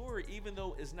Mechanics Score, even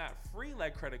though it's not free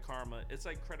like Credit Karma, it's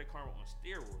like Credit Karma on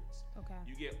steroids. Okay.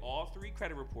 You get all 3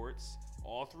 credit reports,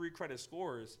 all 3 credit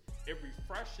scores. It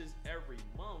refreshes every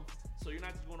month, so you're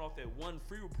not just going off that one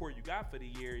free report you got for the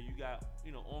year. You got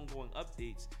ongoing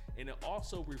updates, and it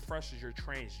also refreshes your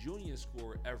TransUnion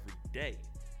score every day.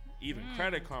 Even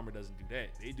Credit Karma doesn't do that.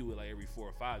 They do it like every 4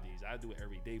 or 5 days. I do it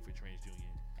every day for TransUnion.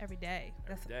 Every day.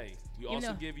 Every day. We You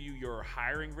also know- give you your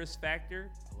hiring risk factor.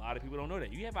 A lot of people don't know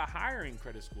that. You have a hiring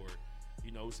credit score.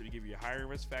 So we give you your hiring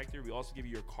risk factor. We also give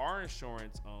you your car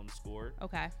insurance score.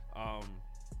 Okay.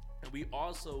 And we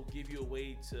also give you a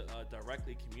way to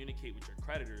directly communicate with your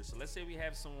creditors. So let's say we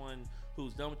have someone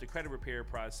who's done with the credit repair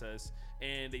process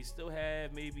and they still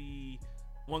have maybe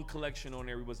one collection on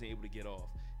there we wasn't able to get off.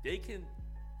 They can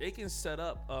set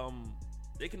up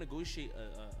they can negotiate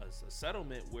a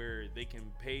settlement where they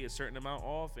can pay a certain amount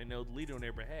off and they'll delete it on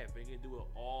their behalf. They can do it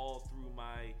all through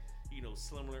my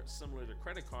similar to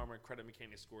Credit Karma,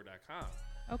 CreditMechanicsScore.com.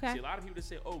 Okay. See, a lot of people that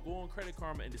say, oh, go on Credit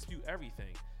Karma and dispute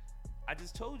everything. I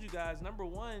just told you guys, number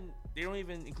one, they don't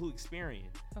even include Experian.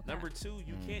 Okay. Number two,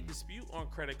 you can't dispute on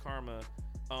Credit Karma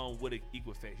with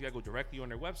Equifax. You gotta go directly on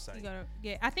their website. You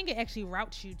gotta, I think it actually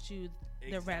routes you to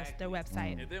their Exactly.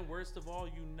 website. And then worst of all,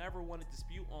 you never want to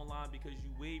dispute online because you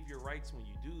waive your rights when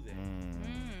you do that.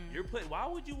 You're why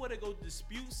would you want to go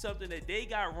dispute something that they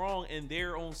got wrong in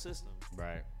their own system?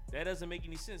 Right. That doesn't make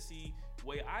any sense. See, the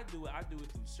way I do it through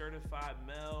certified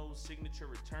mail, signature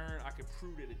return. I can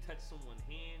prove that it touched someone's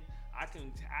hand.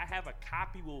 I have a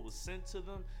copy of what was sent to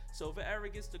them. So if it ever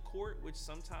gets to court, which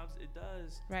sometimes it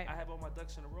does, Right. I have all my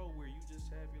ducks in a row where you just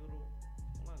have your little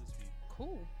line dispute.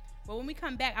 Cool. Well, when we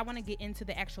come back, I want to get into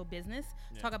the actual business.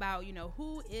 Yeah. Talk about,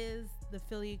 who is the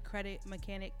Philly Credit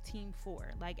Mechanic team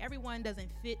for? Like, everyone doesn't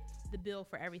fit the bill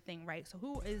for everything, right? So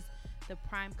who is the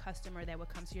prime customer that would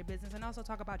come to your business? And also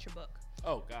talk about your book.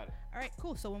 Oh, got it. All right,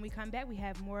 cool. So when we come back, we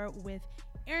have more with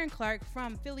Aaron Clark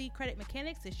from Philly Credit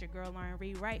Mechanics. It's your girl, Lauren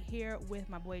Reed, right here with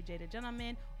my boy, Jay the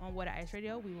Gentleman, on Water Ice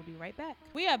Radio. We will be right back.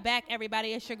 We are back,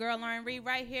 everybody. It's your girl, Lauren Reed,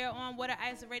 right here on Water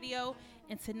Ice Radio.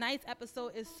 And tonight's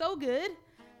episode is so good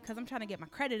because I'm trying to get my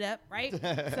credit up, right? So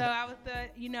I was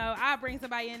I'll bring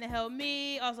somebody in to help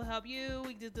me, also help you.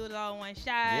 We just do it all in one shot.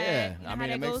 Yeah, You know I how mean,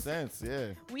 that it makes goes? sense. Yeah.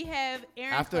 We have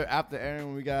Aaron After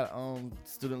Aaron, we got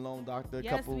student loan doctor a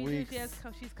Yes, couple we weeks.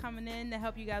 do. She's coming in to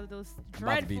help you guys with those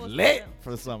About to be dreadful lit student-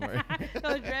 for the summer.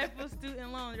 those dreadful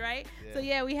student loans, right? Yeah. So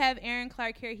yeah, we have Aaron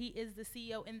Clark here. He is the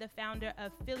CEO and the founder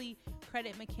of Philly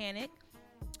Credit Mechanic.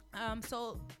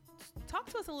 So talk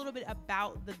to us a little bit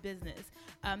about the business.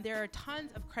 There are tons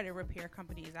of credit repair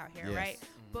companies out here, Yes. right?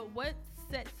 But what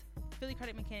sets Philly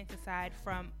Credit Mechanics aside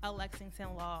from a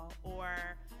Lexington Law or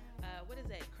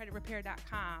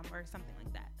creditrepair.com or something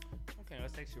like that? Okay,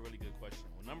 that's actually a really good question.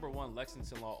 Well, number one,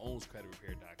 Lexington Law owns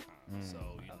creditrepair.com. So,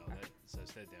 that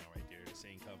sets that down right there, the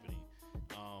same company.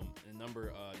 And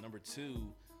number two,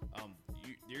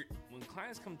 when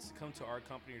clients come to our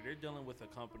company, they're dealing with a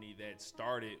company that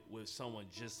started with someone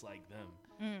just like them.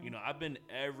 I've been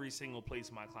every single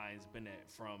place my clients been at.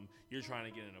 From you're trying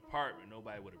to get an apartment,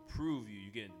 nobody would approve you.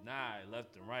 You're getting denied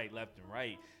left and right,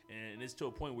 and it's to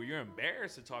a point where you're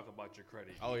embarrassed to talk about your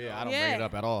credit. Oh yeah, I know? don't Yeah. bring it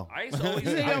up at all. I used to always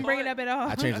You I don't bring it thought- up at all.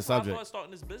 I changed the that's why I subject. thought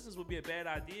starting this business would be a bad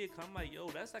idea. Cause I'm like, yo,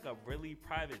 that's like a really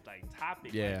private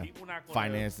topic. Yeah. Like, people not gonna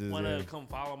Finances, want to yeah. come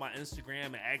follow my Instagram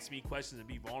and ask me questions and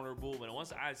be vulnerable. But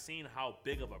once I seen how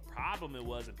big of a problem it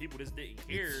was and people just didn't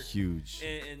care, It's huge.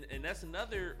 and that's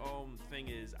another thing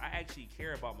is I actually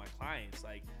care about my clients.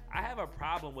 Like I have a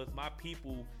problem with my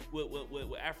people with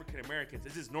African Americans.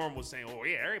 It's just normal saying, oh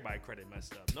yeah, everybody credit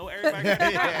messed up. No, everybody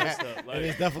credit messed up. Like,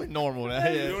 It's definitely normal. you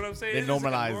know what I'm saying? They It's just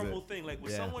like normalize a normal it. thing. Like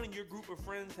when Yeah. someone in your group of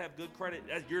friends have good credit,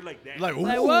 you're like that. Like,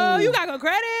 Like, ooh. whoa, you got good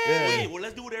credit. Yeah. Hey, well,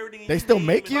 let's do it everything. in They your still name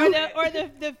make and you? all Or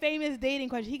that. the famous dating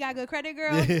question. He got good credit,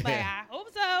 girl. Yeah. Like, I hope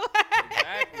so.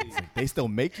 Exactly. They still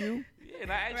make you? Yeah,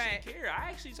 and I actually Right. care. I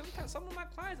actually sometimes some of my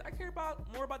clients I care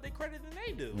more about their credit than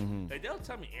they do. Mm-hmm. Like they'll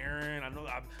tell me, Aaron, I know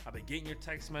I've been getting your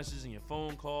text messages and your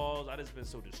phone calls. I just been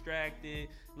so distracted.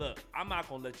 Look, I'm not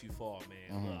gonna let you fall,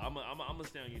 man. Mm-hmm. Look, I'm gonna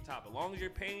stay on your top. As long as you're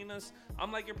paying us,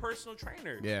 I'm like your personal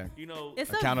trainer. Yeah. You know.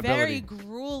 It's a Accountability. very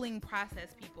grueling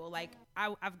process, people. Like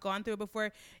I've gone through it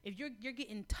before. If you're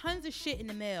getting tons of shit in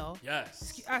the mail,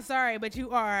 yes. I'm sorry, but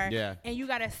you are. Yeah. And you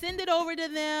gotta send it over to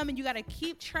them, and you gotta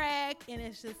keep track. And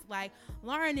it's just like,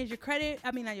 Lauren, is your credit?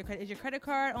 I mean, not your credit. Is your credit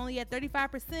card only at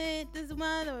 35% this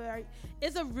month? Or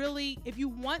it's a really, if you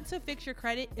want to fix your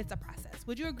credit, it's a process.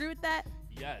 Would you agree with that?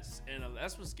 Yes, and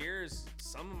that's what scares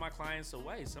some of my clients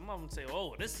away. Some of them say,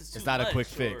 "Oh, this is too It's not a much," quick or,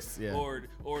 fix, yeah.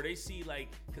 Or they see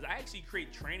because I actually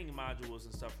create training modules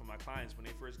and stuff for my clients when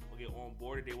they first get on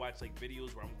board. They watch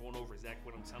videos where I'm going over exactly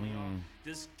what I'm telling y'all.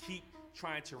 Just keep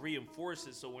trying to reinforce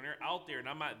it so when they're out there and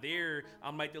I'm not there,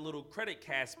 I'm like the little credit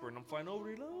Casper and I'm flying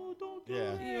over there. Oh, don't do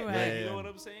Yeah. that. You're Like, right. you know what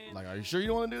I'm saying? Like, are you sure you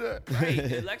don't want to do that? Right.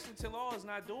 And Lexington Law is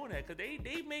not doing that because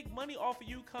they make money off of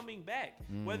you coming back.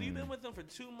 Whether you've been with them for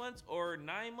 2 months or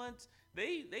 9 months,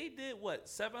 they did what,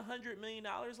 $700 million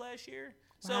last year?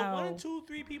 So Wow. 1, 2,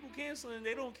 3 people canceling,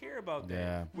 they don't care about that.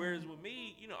 Yeah. Whereas with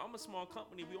me, I'm a small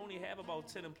company. We only have about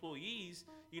 10 employees.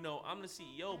 I'm the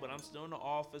CEO, but I'm still in the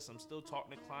office. I'm still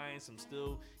talking to clients. I'm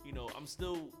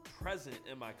still present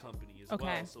in my company as Okay.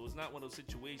 well. So it's not one of those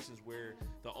situations where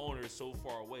the owner is so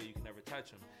far away you can never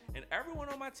touch him. And everyone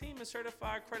on my team is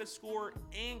certified credit score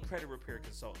and credit repair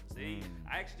consultants. I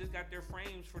actually just got their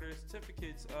frames for their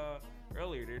certificates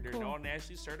earlier. They're Cool. all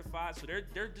nationally certified, so they're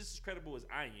just as credible as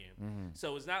I am.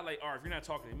 So it's not like, oh, if you're not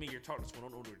talking to me, you're talking to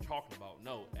someone who don't know what they're talking about.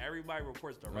 No, everybody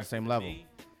reports directly same to level. me,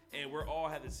 and we're all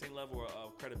have the same level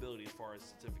of credibility as far as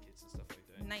certificates and stuff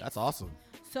like that. Nice. That's awesome.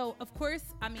 So, of course,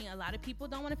 I mean, a lot of people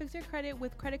don't want to fix their credit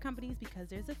with credit companies because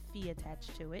there's a fee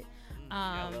attached to it.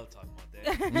 Yeah, I love talking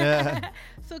about that.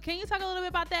 So, can you talk a little bit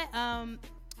about that?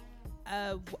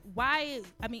 Why?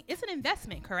 I mean, it's an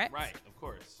investment, correct? Right, of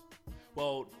course.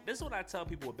 Well, this is what I tell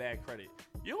people with bad credit.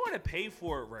 You're going to pay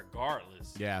for it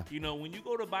regardless. Yeah. When you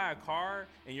go to buy a car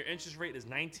and your interest rate is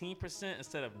 19%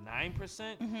 instead of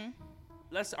 9%,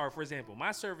 for example,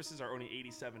 my services are only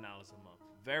 $87 a month.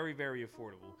 Very, very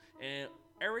affordable. And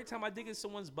every time I dig in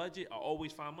someone's budget, I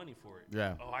always find money for it.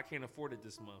 Yeah. Oh, I can't afford it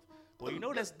this month. Well,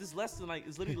 this less than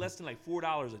it's literally less than like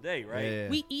 $4 a day, right? Yeah.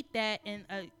 We eat that and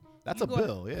That's a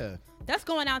bill, yeah. That's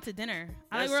going out to dinner.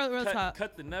 I like real talk.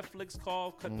 Cut the Netflix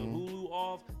off, cut the Hulu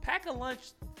off, pack a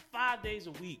lunch 5 days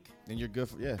a week. And you're good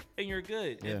And you're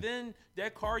good. Yeah. And then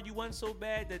that car you want so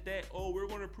bad we're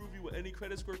going to approve you with any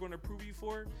credit score we're going to approve you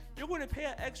for, you're going to pay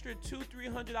an extra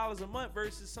 $200-$300 a month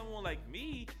versus someone like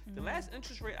me. The last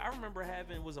interest rate I remember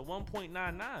having was a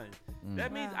 1.99.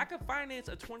 That means I could finance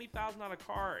a $20,000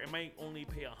 car and might only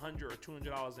pay $100 or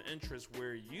 $200 in interest,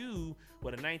 where you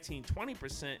with a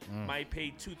 19-20% might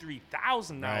pay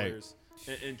 $2,000-$3,000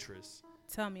 in interest.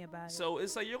 Tell me about it. So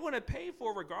it's like you're going to pay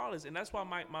for it regardless, and that's why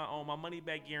my money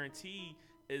back guarantee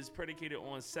is predicated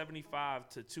on 75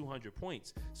 to 200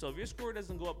 points. So if your score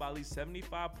doesn't go up by at least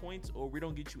 75 points, or we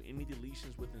don't get you any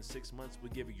deletions within 6 months, we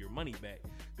give you your money back.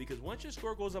 Because once your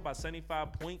score goes up by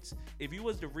 75 points, if you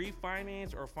was to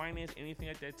refinance or finance anything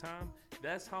at that time,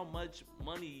 that's how much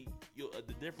money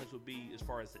the difference would be as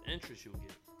far as the interest you'll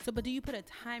get. So, but do you put a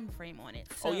time frame on it?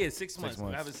 So 6 months.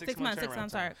 We have a 6 months, month turnaround 6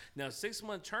 months, time. sorry. Now, 6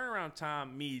 month turnaround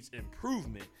time means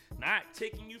improvement, not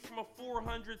taking you from a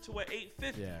 400 to an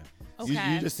 850. Yeah.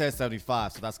 Okay. You just said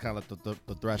 75, so that's kind of like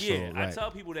the threshold, Yeah, right? I tell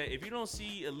people that if you don't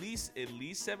see at least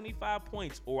 75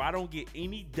 points, or I don't get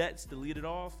any debts deleted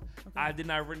off, I did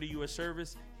not render you a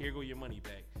service. Here go your money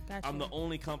back. Gotcha. I'm the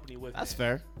only company with That's that.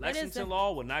 fair. Lexington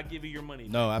Law will not give you your money.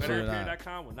 No, back. absolutely not.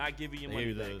 CreditRepair.com will not give you your They money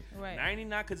give you back. the- Right.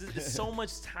 99, because it's so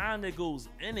much time that goes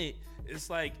in it. It's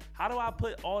like, how do I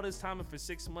put all this time in for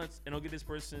 6 months and don't get this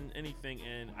person anything,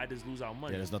 and I just lose out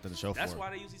money? Yeah, there's nothing to show That's for why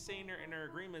it. they usually say in their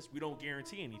agreements, we don't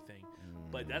guarantee anything.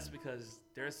 But that's because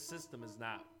their system is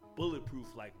not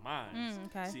bulletproof like mine.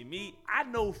 okay. See, me, I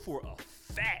know for a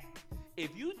fact,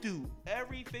 if you do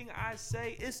everything I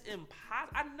say, it's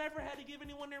impossible. I never had to give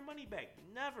anyone their money back.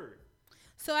 Never.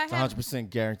 So I It's have 100%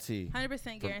 guarantee. 100%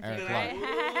 From guaranteed, Eric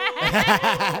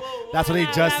right? That's what he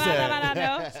just No, said.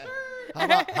 no,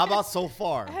 no. How about so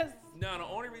far? No, the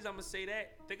only reason I'm going to say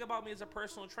that, think about me as a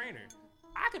personal trainer.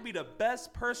 I could be the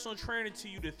best personal trainer to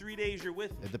you the 3 days you're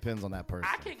with me. It depends on that person.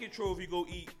 I can't control if you go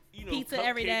eat, Pizza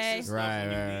every cupcakes day. and stuff Right,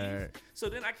 when you right, leave. right. So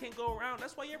then I can't go around.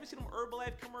 That's why you ever see them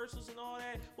Herbalife commercials and all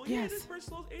that. Well, Yes. yeah, this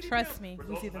person lost 80 Trust pounds. me, But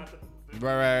we also see them. not the-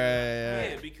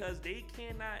 Right. Yeah, because they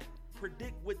cannot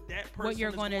predict what that person What you're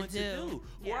is gonna going to do.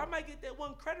 Yeah. Or I might get that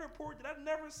one credit report that I've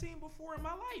never seen before in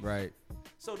my life. Right.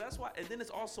 So that's why, and then it's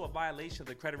also a violation of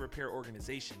the Credit Repair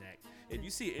Organization Act. If you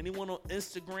see anyone on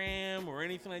Instagram or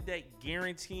anything like that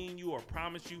guaranteeing you or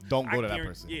promise you, Don't go I to that guarantee-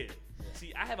 person. Yeah.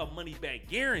 See, I have a money back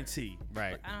guarantee.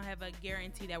 Right. I don't have a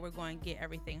guarantee that we're going to get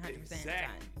everything 100% of the Exactly.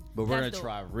 time. But we're That's gonna the-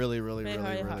 try really, really, Really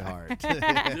really, really hard.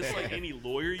 hard. Just like any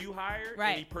lawyer you hire,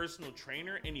 Right. any personal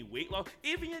trainer, any weight loss,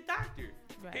 even your doctor.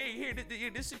 Right. Hey, here,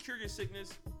 this secure your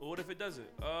sickness. Well, what if it doesn't?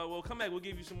 Well, come back. We'll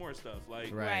give you some more stuff.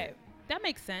 Like, Right. That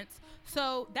makes sense.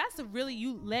 So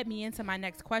you led me into my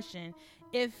next question.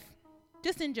 If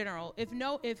just in general,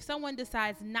 if someone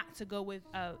decides not to go with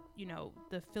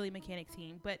the Philly Mechanic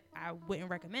team, but I wouldn't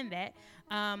recommend that,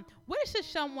 what should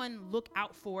someone look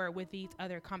out for with these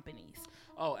other companies?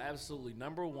 Oh, absolutely.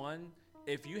 Number one,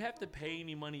 if you have to pay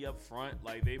any money up front,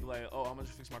 like they be like, oh, how much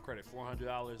to fix my credit?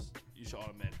 $400, you should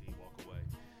automatically walk away.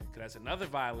 Because that's another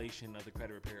violation of the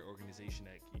Credit Repair Organization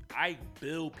Act. I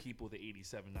bill people the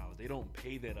 $87. They don't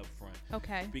pay that up front.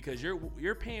 Okay. Because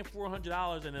you're paying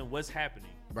 $400, and then what's happening?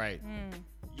 Right.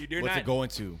 You're What's not it going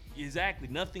to? Exactly.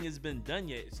 Nothing has been done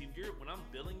yet. See, when I'm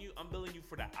billing you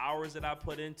for the hours that I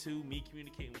put into me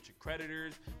communicating with your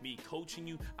creditors, me coaching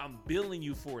you. I'm billing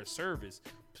you for a service.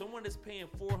 Someone that's paying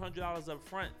 $400 up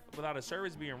front without a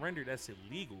service being rendered, that's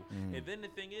illegal. And then the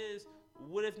thing is,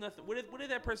 what if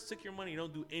that person took your money and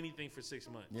don't do anything for 6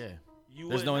 months? Yeah. You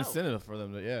There's wouldn't no know. incentive for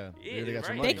them to, Yeah, they got right.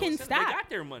 your money. They can They stop. got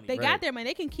their money. They Right. got their money.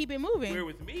 They can keep it moving. Where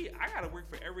with me, I gotta work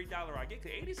for every dollar I get.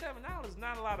 Cause $87 is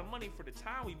not a lot of money for the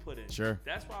time we put in. Sure.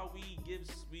 That's why we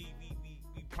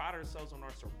pride ourselves on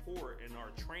our support and our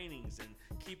trainings and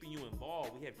keeping you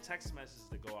involved. We have text messages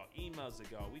that go out, emails that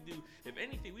go out. We do, if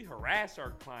anything, we harass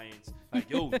our clients like,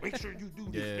 yo, make sure you do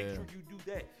this, make Yeah. sure you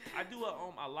do that. I do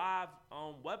a live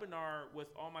webinar with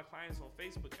all my clients on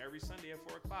Facebook every Sunday at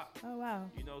 4:00. Oh, wow.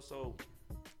 So.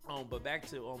 But back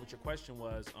to what your question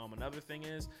was. Another thing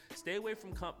is stay away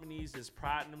from companies that's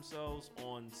priding themselves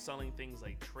on selling things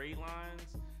like trade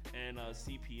lines and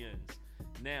CPNs.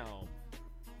 Now,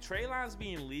 trade lines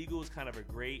being legal is kind of a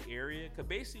gray area because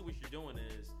basically what you're doing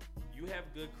is you have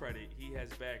good credit, he has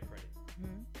bad credit.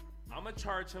 I'm gonna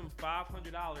charge him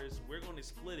 $500. We're gonna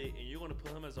split it, and you're gonna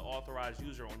put him as an authorized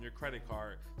user on your credit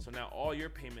card. So now all your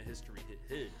payment history hit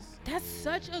his. That's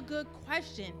such a good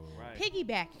question. Right.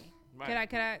 Piggybacking.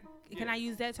 Right. Can I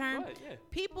use that term? Go ahead, yeah.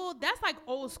 People, that's like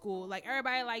old school. Like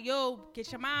everybody, like, yo,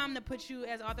 get your mom to put you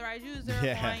as authorized user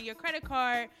on your credit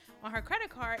card, on her credit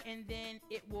card, and then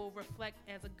it will reflect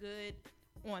as a good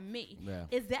on me. Yeah.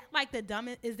 Is that like the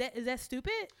dumbest? Is that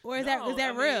stupid, or is No,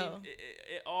 that I real? mean,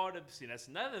 it all see, that's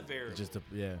another variable.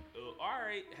 All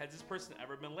right, has this person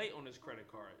ever been late on his credit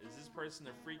card? Is this person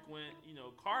a frequent,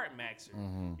 card maxer?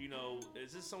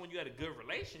 Is this someone you had a good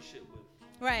relationship with?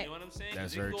 Right. You know what I'm saying?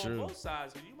 That's very very true. true. On both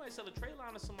sides. You might sell a trade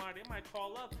line to somebody. They might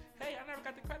call up, hey, I never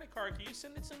got the credit card. Can you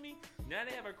send it to me? Now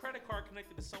they have a credit card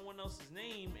connected to someone else's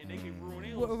name, and they can ruin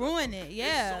it. Ruin it,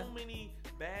 yeah. There's so many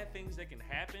bad things that can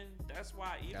happen. That's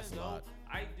why even though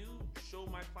I do show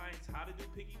my clients how to do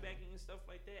piggybacking and stuff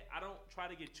like that, I don't try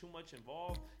to get too much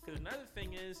involved. Because another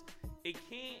thing is,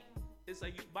 it's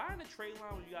like you buying a trade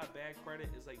line when you got bad credit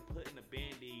is like putting a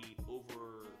Band-Aid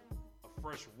over a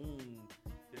fresh wound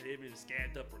that they haven't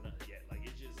scabbed up or nothing yet. Like,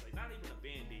 it's just like not even a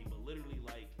Band-Aid, but literally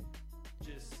like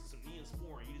just some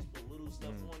Neosporin. You just put little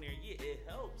stuff on there. Yeah, it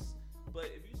helps.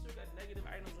 But if you still got negative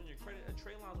items on your credit, a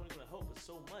trade line is only going to help us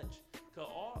so much.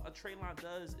 Because all a trade line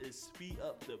does is speed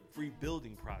up the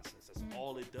rebuilding process. That's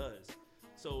all it does.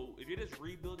 So if you're just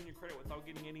rebuilding your credit without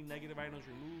getting any negative items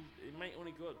removed, it might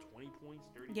only go up 20 points,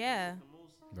 30 points at the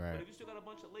most. Right. But if you still got a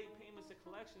bunch of late payments and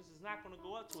collections, it's not going to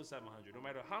go up to a 700, no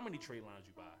matter how many trade lines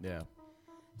you buy. Yeah.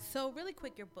 So really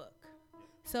quick, your book.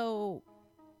 So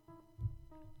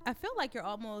I feel like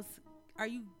are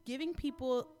you giving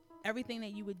people everything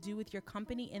that you would do with your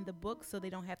company in the book so they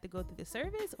don't have to go through the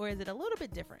service, or is it a little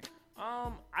bit different?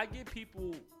 I give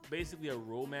people basically a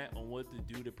roadmap on what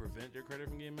to do to prevent their credit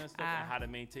from getting messed up and how to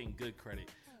maintain good credit.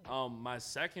 My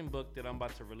second book that I'm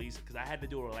about to release, because I had to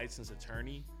do a licensed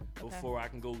attorney before I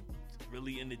can go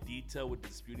really into detail with the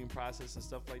disputing process and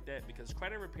stuff like that, because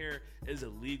credit repair is a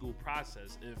legal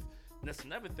process. That's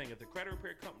another thing. If the credit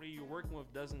repair company you're working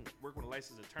with doesn't work with a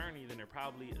licensed attorney, then they're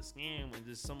probably a scam and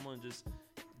just someone just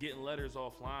getting letters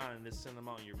offline and just send them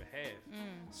out on your behalf.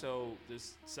 So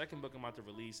this second book I'm about to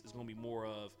release is going to be more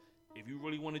of, if you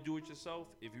really want to do it yourself,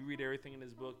 if you read everything in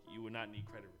this book, you will not need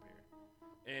credit repair.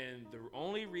 And the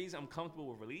only reason I'm comfortable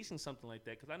with releasing something like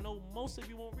that, because I know most of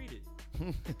you won't read it.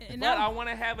 But I want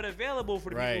to have it available for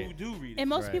the people who do read it. And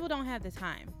most people don't have the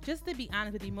time. Just to be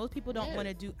honest with you, most people don't want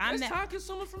to do. It's time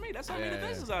consuming for me. That's how I made a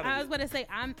business out of it. I was about to say,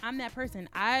 I'm that person.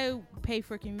 I pay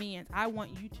for convenience. I want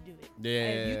you to do it. Yeah.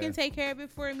 And you can take care of it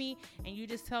for me, and you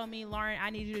just tell me, Lauren, I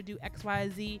need you to do X, Y,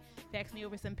 Z. Fax me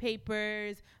over some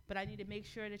papers, but I need to make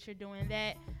sure that you're doing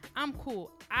that. I'm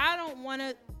cool. I don't want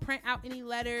to print out any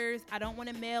letters. I don't want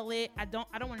to mail it. I don't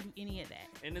want to do any of that.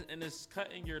 And it's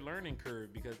cutting your learning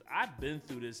curve, because I've been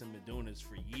through this and been doing this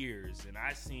for years, and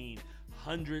I've seen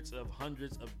hundreds of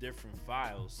different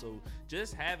files. So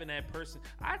just having that person,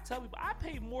 I tell people I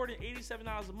pay more than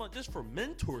 $87 a month just for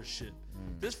mentorship,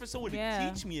 just for someone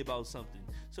to teach me about something.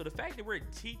 So the fact that we're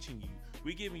teaching you,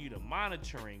 we're giving you the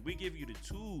monitoring, we give you the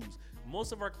tools.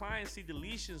 Most of our clients see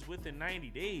deletions within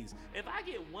 90 days. If I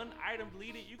get one item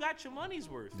deleted, you got your money's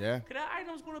worth. Yeah. Because that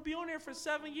item's going to be on there for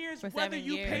 7 years, For whether 7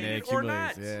 you years. paid And it or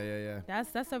not. Yeah.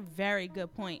 That's a very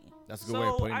good point. That's a good way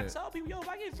of putting I it. tell people, yo, if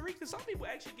I get 3, because some people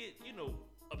actually get,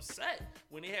 upset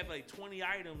when they have like 20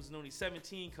 items and only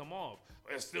 17 come off.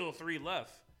 There's still 3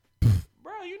 left.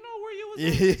 Bro, you know where you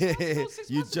was at.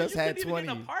 You just had couldn't even 20.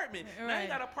 get an apartment. Now Right. you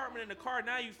got an apartment in the car.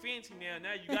 Now you fancy now.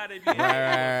 Now you got to be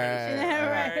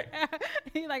Right.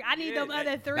 You're like, I need Yeah, them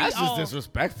other 3 That's just off.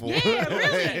 disrespectful. Yeah,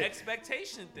 really.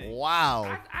 expectation thing. Wow.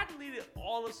 I deleted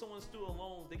all of someone's student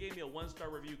loans. They gave me a 1-star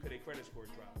review because their credit score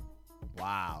dropped.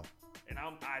 Wow. And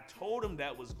I told him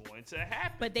that was going to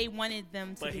happen. But they wanted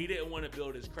them to. But he didn't want to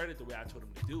build his credit the way I told him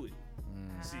to do it.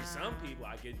 See, some people,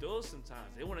 I get those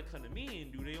sometimes. They want to come to me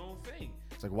and do their own thing.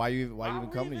 It's like, why you I'll even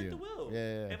come to reinvent you? the wheel.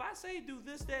 Yeah. If I say do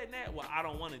this, that, and that, well, I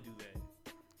don't want to do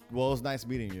that. Well, it was nice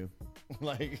meeting you.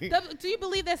 Like, Do you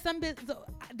believe that some business?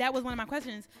 That was one of my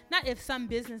questions. Not if some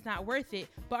business not worth it,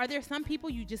 but are there some people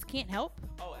you just can't help?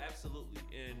 Oh, absolutely.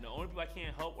 And the only people I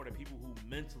can't help are the people who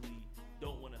mentally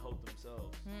don't want to help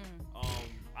themselves.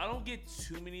 I don't get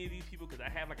too many of these people because I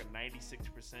have like a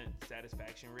 96%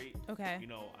 satisfaction rate. Okay.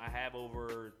 I have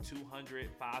over 200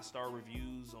 5-star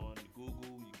reviews on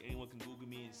Google. Anyone can Google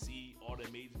me and see all the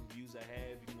amazing reviews I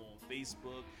have. You can go on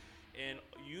Facebook. And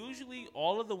usually,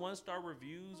 all of the 1-star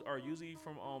reviews are usually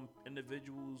from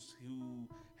individuals who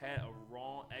had a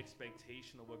wrong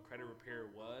expectation of what credit repair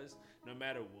was. No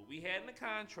matter what we had in the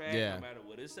contract, no matter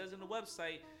what it says in the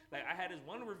website. Like, I had this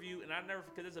one review, and I never,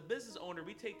 because as a business owner,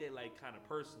 we take that like kind of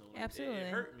personal. Absolutely, it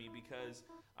hurt me because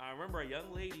I remember a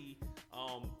young lady.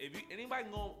 If anybody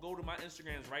can go to my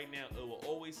Instagrams right now, it will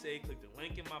always say click the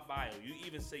link in my bio. You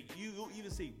even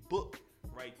say book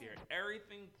right there.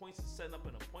 Everything points to setting up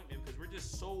an appointment because we're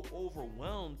just so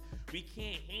overwhelmed. We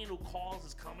can't handle calls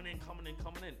that's coming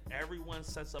in. Everyone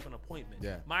sets up an appointment.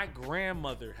 Yeah. My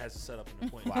grandmother has to set up an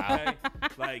appointment. Wow. Okay?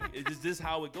 Like, it's just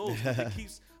how it goes. It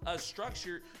keeps us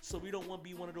structured, so we don't want to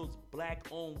be one of those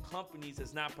black-owned companies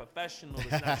that's not professional,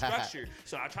 that's not structured.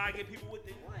 So I try to get people what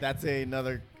they want. That's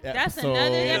another episode.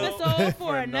 That's another episode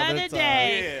for another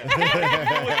day. Yeah.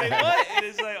 What they want, and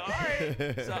it's like, all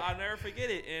right. So I'll never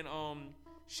forget it. And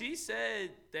she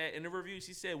said that in the review,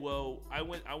 she said, well, I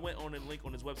went on a link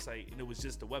on his website, and it was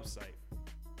just a website.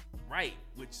 Right,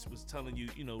 which was telling you,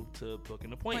 to book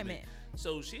an appointment.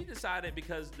 So she decided,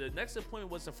 because the next appointment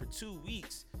wasn't for 2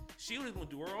 weeks, she was going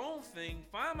to do her own thing,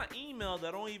 find my email that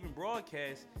I don't even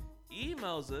broadcast,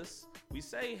 emails us. We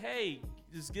say, hey,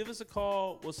 just give us a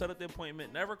call. We'll set up the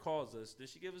appointment. Never calls us. Did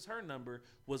she give us her number?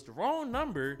 Was the wrong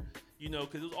number,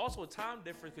 because it was also a time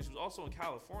difference because she was also in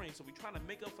California. So we're trying to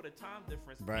make up for the time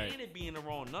difference and it being the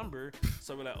wrong number.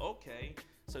 So we're like, okay.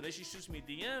 So then she shoots me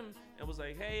a DM and was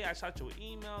like, hey, I shot you an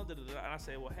email. And I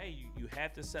said, well, hey, you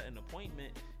have to set an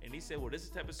appointment. And he said, well, this is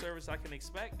the type of service I can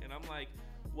expect. And I'm like,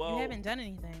 well, you haven't done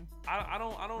anything. I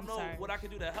don't know what I can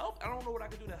do to help. I don't know what I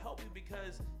can do to help you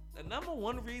because the number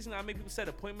one reason I make people set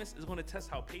appointments is going to test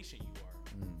how patient you are.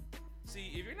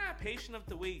 See, if you're not patient enough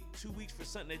to wait 2 weeks for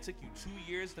something that took you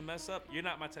 2 years to mess up, you're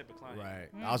not my type of client. Right.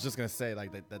 I was just gonna say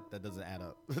like that doesn't add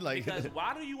up. Like, because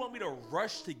why do you want me to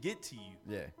rush to get to you?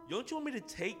 Yeah. Don't you want me to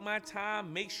take my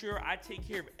time, make sure I take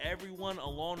care of everyone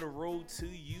along the road to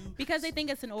you? Because they think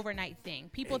it's an overnight thing.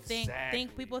 People think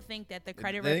that the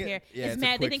credit They- repair yeah, is it's a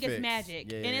mad. They quick think it's fix.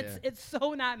 magic, Yeah, and yeah. it's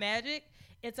so not magic.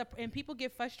 And people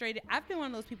get frustrated. I've been one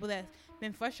of those people that's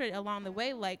been frustrated along the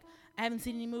way. Like, I haven't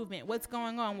seen any movement. What's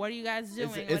going on? What are you guys doing?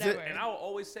 is it- Whatever. And I will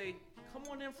always say, come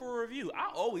on in for a review. I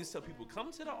always tell people,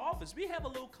 come to the office. We have a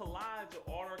little collage of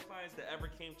all our clients that ever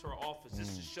came to our office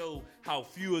just to show how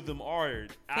few of them are.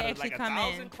 Out of like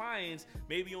 1,000 clients,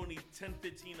 maybe only 10,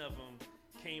 15 of them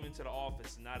came into the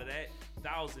office. And out of that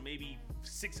 1,000, maybe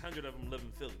 600 of them live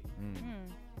in Philly.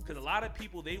 Because a lot of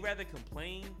people, they rather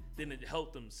complain than to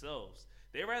help themselves.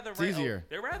 They rather easier.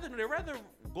 They rather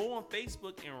go on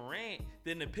Facebook and rant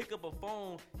than to pick up a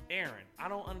phone. Aaron, I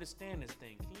don't understand this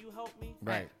thing. Can you help me?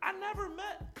 Right. I never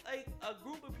met like a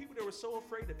group of people that were so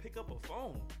afraid to pick up a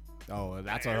phone. Oh,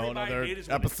 that's Like, a whole everybody, other they just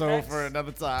wanna episode text. for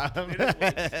another time. They just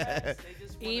wanna text. They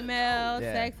just wanna Email, know.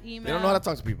 Yeah. text, email. They don't know how to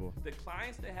talk to people. The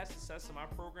clients that have success in my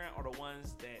program are the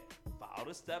ones that follow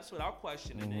the steps without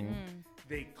questioning it.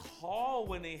 They call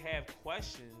when they have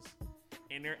questions,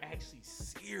 and they're actually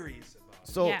serious about it.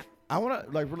 So Yeah. I want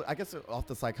to really, I guess off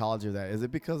the psychology of that, is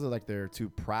it because of like they're too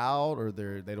proud or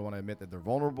they don't want to admit that they're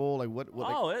vulnerable? Like what?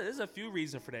 There's a few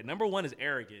reasons for that. Number one is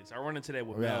arrogance. I run into that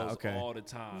with males all the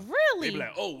time. Really? They be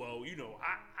like, oh, well,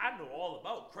 I know all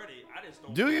about credit. I just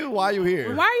don't. Do you? Why are you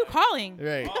here? Why are you calling?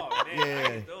 Right. Oh, man, I Yeah.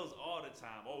 get those all the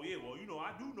time. Oh, yeah, well,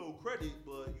 I do know credit,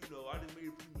 but, I just made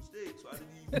a few mistakes, so I didn't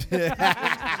even.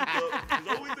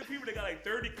 There's always the people that got like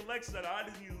 30 collections that I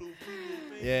just need a little free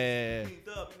little thing. Yeah. Cleaned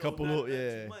up, Couple not little,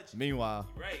 too much. Meanwhile.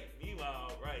 Right.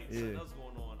 Meanwhile, right. Yeah. Something else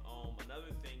going on.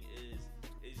 Another thing is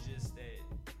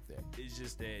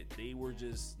just that they were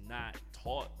just not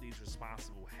taught these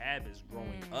responsible habits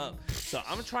growing up. So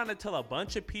I'm trying to tell a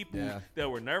bunch of people that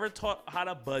were never taught how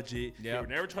to budget. They were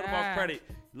never taught about credit.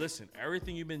 Listen,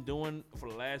 everything you've been doing for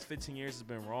the last 15 years has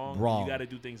been wrong. You got to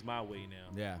do things my way now.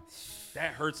 Yeah.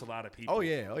 That hurts a lot of people. Oh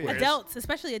yeah. Adults,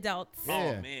 especially adults. Oh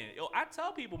Yeah. man, I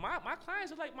tell people my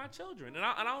clients are like my children, and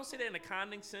I don't say that in a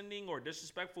condescending or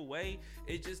disrespectful way.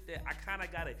 It's just that I kind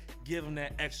of gotta give them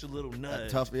that extra little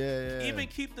nudge. Tough. Yeah. Even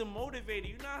keep them motivated.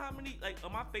 You know how many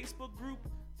on my Facebook group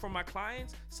for my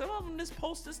clients, some of them just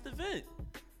post this event.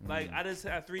 Like, I just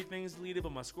had 3 things deleted,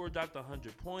 but my score dropped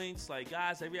 100 points. Like,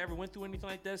 guys, have you ever went through anything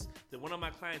like this? Then one of my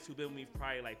clients who've been with me for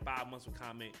probably like 5 months would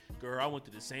comment, girl, I went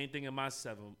through the same thing in my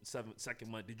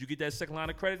second month. Did you get that second line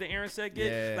of credit that Aaron said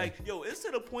get? Yeah. Like, yo, it's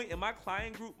to the point in my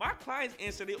client group, my clients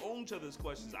answer their own each other's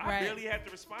questions. I barely have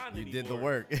to respond You anymore. did the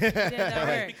work.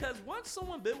 Right, because once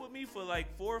someone been with me for like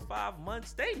 4 or 5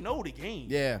 months, they know the game.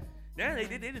 Yeah. Now they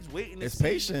just waiting to It's see.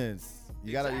 patience.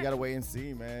 You gotta wait and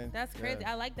see, man. That's crazy.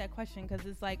 Yeah. I like that question because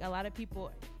it's like a lot of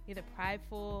people either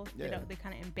prideful, Yeah. they're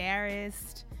kind of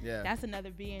embarrassed. Yeah. That's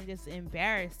another being just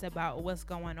embarrassed about what's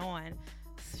going on.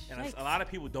 And a lot of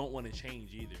people don't want to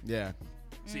change either. Yeah.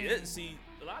 See,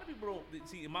 a lot of people don't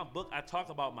see. In my book, I talk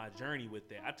about my journey with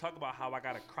that. I talk about how I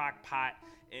got a crock pot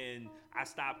and I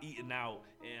stopped eating out,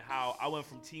 and how I went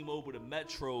from T-Mobile to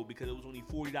Metro because it was only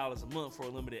 $40 a month for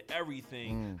unlimited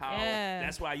everything. How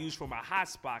that's what I used for my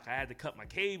hotspot. I had to cut my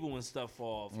cable and stuff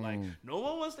off. Like, no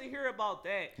one wants to hear about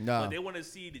that. No. But they want to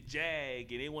see the Jag,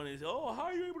 and they want to say, oh, how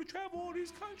are you able to travel all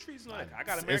these countries? Like, I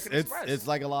got American Express. It's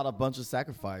like a lot of bunch of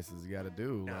sacrifices you got to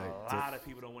do. And Like, a lot of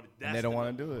people don't want to. and they don't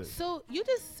want to do it. So you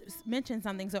just mentioned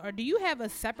something. So, or do you have a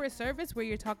separate service where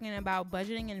you're talking about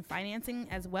budgeting and financing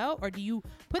as well, or do you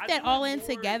put that all in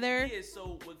together? Yeah,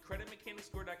 so with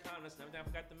creditmechanicscore.com, that's another thing I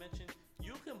forgot to mention.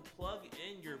 You can plug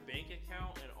in your bank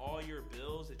account and all your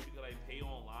bills that you can like pay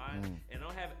online, and they'll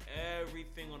have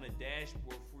everything on the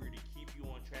dashboard for you to keep you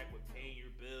on track with paying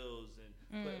your bills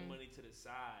and putting money to the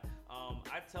side.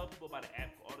 I tell people about an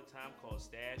app all the time called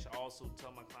Stash. I also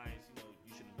tell my clients,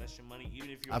 you should invest your money even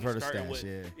if you're I've only heard of starting Stash,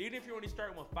 with even if you're only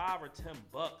starting with $5 or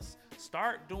 $10.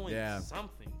 Start doing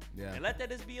something, and let that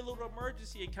just be a little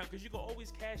emergency account because you can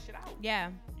always cash it out. Yeah,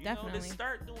 You definitely. know, just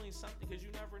start doing something because you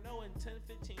never know. In 10,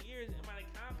 15 years, it might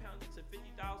compound to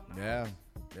 $50,000.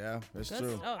 Yeah, that's Good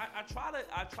true. stuff. I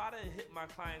try to hit my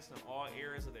clients in all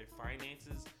areas of their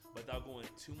finances without going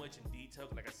too much in detail.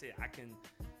 Like I said, I can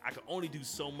only do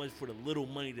so much for the little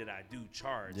money that I do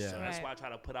charge. Yeah. So that's why I try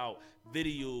to put out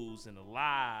videos and the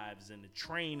lives and the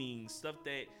training stuff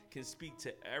that can speak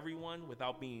to everyone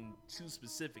without being too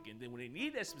specific. And then when they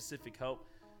need that specific help,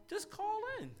 just call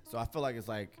in. So I feel like it's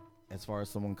like, as far as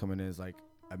someone coming in, is like,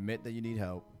 admit that you need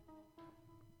help,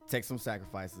 take some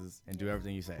sacrifices, and do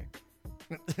everything you say.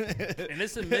 And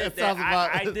let's admit It that sounds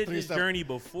about I did three this steps. journey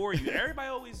before you. Everybody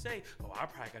always say, oh, I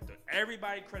probably got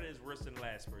everybody credit is worse than the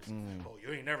last person. Oh,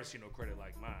 you ain't never seen no credit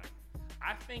like mine.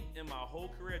 I think in my whole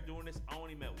career doing this, I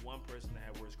only met one person that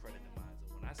had worse credit than mine.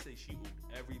 So when I say she owed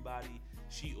everybody,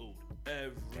 she owed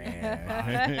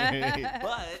everybody.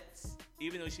 But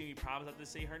even though she promised not to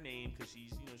say her name because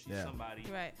she's somebody,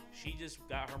 Right. she just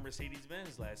got her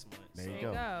Mercedes-Benz last month. There so, you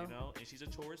go. And she's a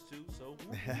Taurus too. So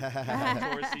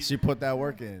Taurus season. She put that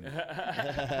work in.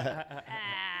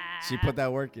 She put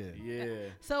that work in. Yeah.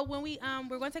 So when we're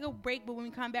going to take a break, but when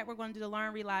we come back, we're going to do the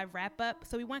Lauren Reed Live wrap up.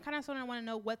 So we want to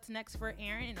know what's next for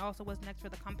Aaron and also what's next for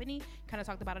the company. Kind of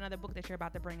talked about another book that you're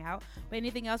about to bring out, but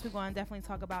anything else, we're going to definitely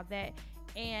talk about that.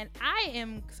 And I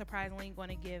am surprisingly going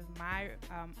to give my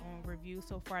own review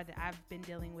so far that I've been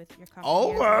dealing with your company.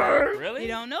 Oh, word. Really? You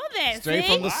don't know that. Straight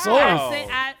see? from the Wow. source.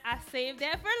 I saved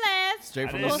that for last. Straight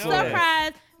from I the didn't Little know source.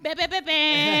 that. surprise. Right?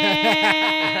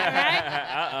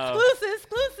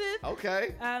 Exclusive.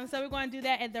 Okay. So we're going to do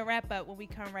that at the wrap up when we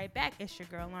come right back. It's your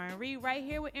girl Lauren Reed right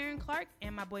here with Aaron Clark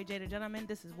and my boy Jay the Gentleman.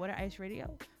 This is Water Ice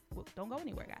Radio. Well, don't go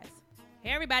anywhere, guys. Hey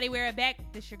everybody, we're back.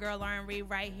 This is your girl Lauren Reed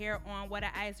right here on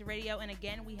Water Ice Radio. And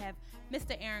again, we have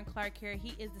Mr. Aaron Clark here.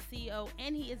 He is the CEO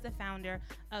and he is the founder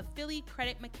of Philly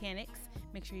Credit Mechanics.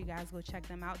 Make sure you guys go check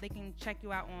them out. They can check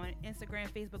you out on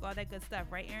Instagram, Facebook, all that good stuff,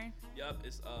 right, Aaron? Yep,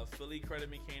 it's Philly Credit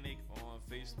Mechanic on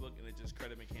Facebook and it's just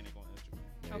Credit Mechanic on Instagram.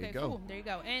 There Okay, you go. cool. There you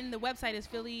go. And the website is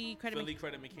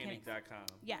PhillyCreditMechanic.com.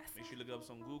 Yes. Make sure you look up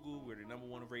on Google. We're the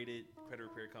 #1 rated credit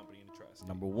repair company in the trust.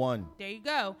 Number one. There you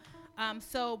go.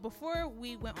 So before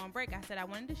we went on break, I said I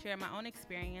wanted to share my own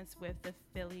experience with the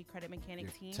Philly Credit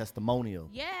Mechanic team. Testimonial.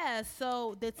 Yeah,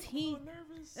 so the team.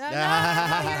 Nervous. No,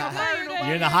 you're good,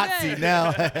 You're in the hot good. seat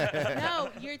now.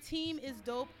 No, your team is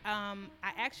dope. I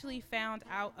actually found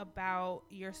out about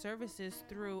your services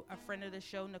through a friend of the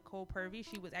show, Nicole Purvey.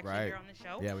 She was actually Right. here on the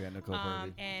show. Yeah, we got Nicole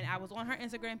Purvey. And I was on her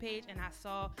Instagram page and I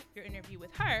saw your interview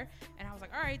with her. And I was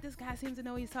like, all right, this guy seems to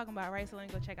know what he's talking about, right? So let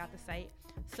me go check out the site.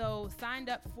 So signed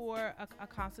up for a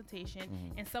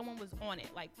consultation and someone was on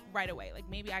it like right away. Like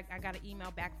maybe I got an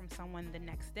email back from someone the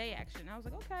next day actually. And I was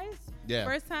like, okay, Yeah.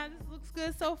 first time, this looks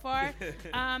good so far.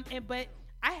 But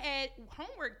I had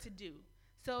homework to do.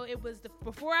 So it was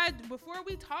before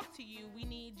we talk to you, we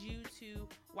need you to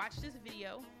watch this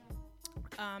video.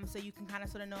 So you can kind of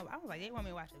sort of know. I was like, they want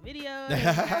me to watch the video. I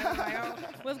was like, oh,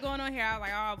 what's going on here? I was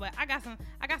like, oh, but I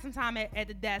got some time at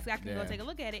the desk. I can go Yeah. take a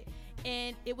look at it.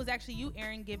 And it was actually you,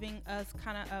 Aaron, giving us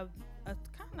kind of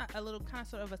a little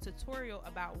sort of a tutorial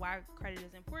about why credit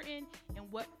is important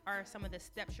and what are some of the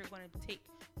steps you're going to take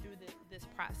through this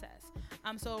process.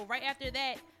 So right after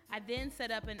that, I then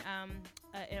set up an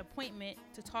appointment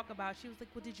to talk about. She was like,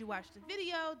 well, did you watch the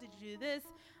video? Did you do this?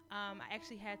 I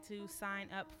actually had to sign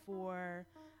up for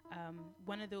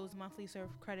one of those monthly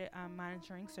credit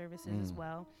monitoring services as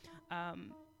well.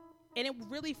 And it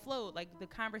really flowed. Like, the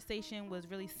conversation was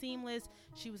really seamless.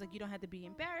 She was like, you don't have to be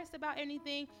embarrassed about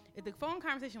anything. The phone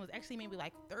conversation was actually maybe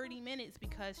like 30 minutes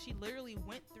because she literally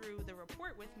went through the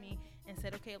report with me and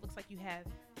said, okay, it looks like you have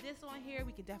this on here.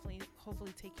 We could definitely,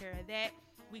 hopefully take care of that.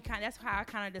 That's how I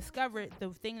kind of discovered the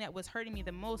thing that was hurting me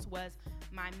the most was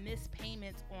my missed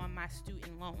payments on my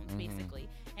student loans, basically.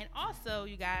 And also,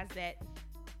 you guys, that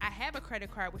I have a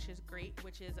credit card, which is great,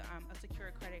 which is a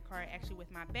secure credit card actually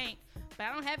with my bank, but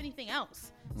I don't have anything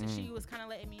else. So she was kind of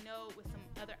letting me know with some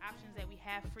other options that we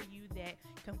have for you that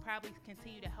can probably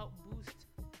continue to help boost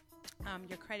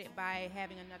your credit by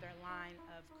having another line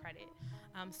of credit.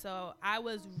 So I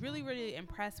was really, really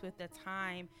impressed with the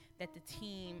time that the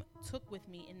team took with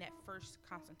me in that first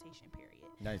consultation period.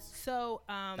 Nice. So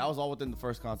that was all within the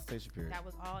first consultation period. That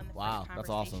was all in the Wow, first that's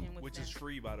conversation awesome. with Which them. is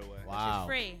free, by the way. Wow.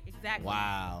 Which is free, exactly.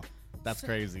 Wow. That's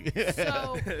crazy.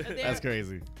 So That's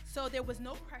crazy. So there was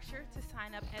no pressure to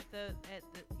sign up at the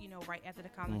right after the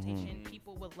consultation.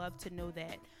 People would love to know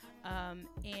that.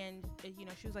 And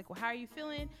she was like, well, how are you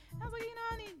feeling? And I was like,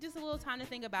 I need just a little time to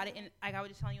think about it. And like I was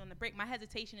just telling you on the break, my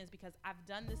hesitation is because I've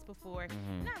done this before,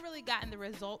 not really gotten the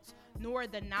results nor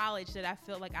the knowledge that I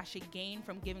feel like I should gain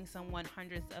from giving someone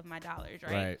hundreds of my dollars,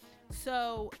 right?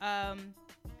 So,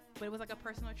 but it was like a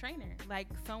personal trainer. Like,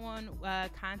 someone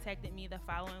contacted me the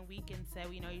following week and said,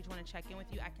 you just want to check in with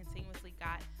you. I continuously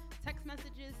got text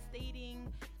messages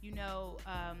stating,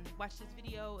 watch this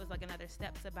video. It was like another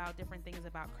steps about different things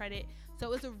about credit. So it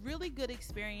was a really good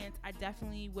experience. I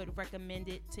definitely would recommend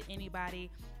it to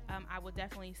anybody. I would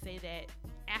definitely say that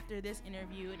after this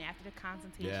interview and after the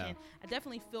consultation, I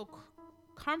definitely feel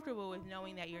comfortable with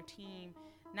knowing that your team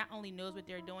not only knows what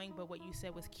they're doing, but what you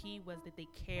said was key was that they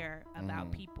care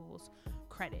about people's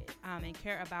credit and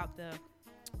care about the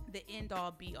end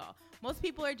all be all. Most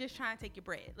people are just trying to take your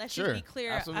bread. Let's just be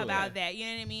clear about that. You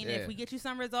know what I mean? If we get you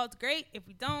some results, great. If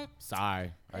we don't,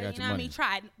 sorry, I got you know what I mean?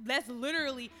 Try. That's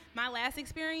literally my last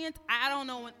experience. I don't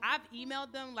know when I've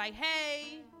emailed them like,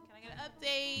 hey, can I get an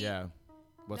update? Yeah.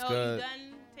 What's no, good? You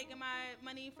done taking my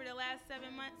money for the last 7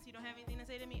 months? You don't have anything to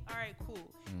say to me? All right, cool. You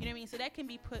know what I mean? So that can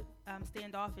be put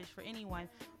standoffish for anyone,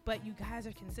 but you guys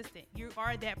are consistent. You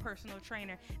are that personal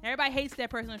trainer. And everybody hates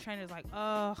that personal trainer. It's like,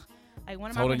 ugh. Like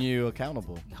one of my holding you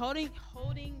accountable. Holding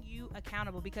you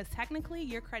accountable because technically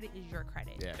your credit is your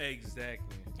credit. Yeah.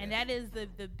 Exactly. And that is the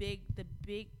big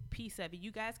piece of it.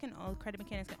 You guys credit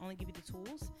mechanics can only give you the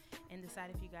tools and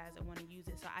decide if you guys want to use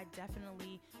it. So I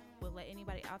definitely would let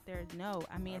anybody out there know.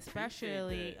 I mean,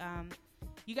 especially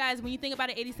you guys, when you think about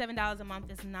it, $87 a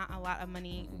month is not a lot of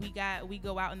money. We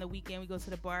go out on the weekend, we go to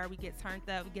the bar, we get turned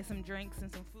up, we get some drinks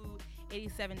and some food.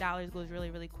 $87 goes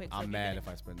really, really quick. I'm mad if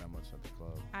I spend that much at the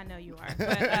club. I know you are.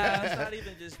 But, it's not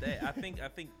even just that. I think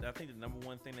the number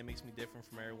one thing that makes me different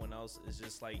from everyone else is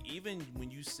just like, even when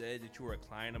you said that you were a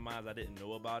client of mine, I didn't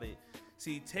know about it.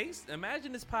 See,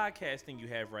 imagine this podcast thing you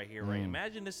have right here, right?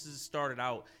 Imagine this is started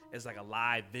out as like a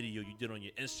live video you did on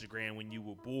your Instagram when you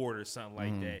were bored or something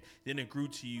like that. Then it grew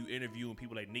to you interviewing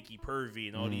people like Nikki Purvey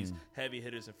and all these heavy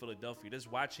hitters in Philadelphia.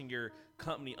 Just watching your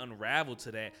company unravel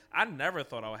to that. I never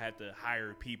thought I would have to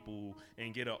hire people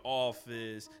and get an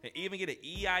office and even get an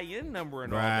EIN number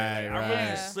and all that. I really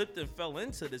just slipped and fell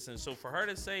into this. And so for her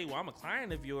to say, well, I'm a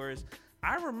client of yours,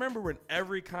 I remember when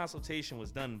every consultation was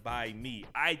done by me.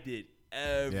 I did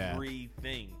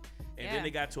everything. And then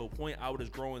it got to a point I was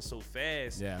growing so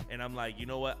fast. And I'm like, you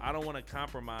know what? I don't want to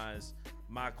compromise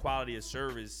my quality of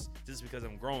service just because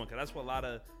I'm growing. Because that's what a lot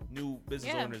of new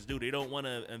business owners do. They don't want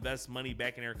to invest money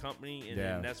back in their company. And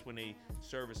then that's when they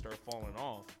service start falling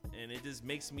off. And it just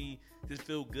makes me just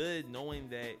feel good knowing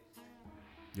that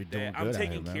You're doing I'm good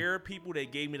taking care of people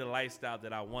that gave me the lifestyle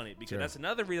that I wanted. Because that's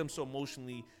another reason I'm so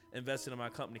emotionally invested in my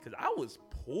company. Because I was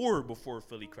poor before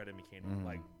Philly Credit Mechanic,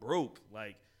 like broke.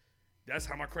 Like that's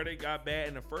how my credit got bad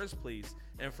in the first place.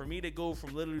 And for me to go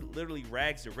from literally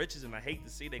rags to riches, and I hate to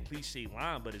say that cliche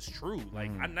line, but it's true. Like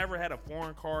I never had a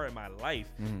foreign car in my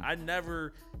life. I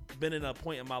never been in a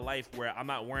point in my life where I'm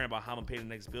not worrying about how I'm gonna pay the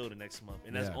next bill the next month.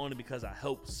 And that's only because I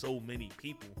help so many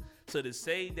people. So to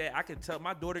say that I can tell,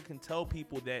 my daughter can tell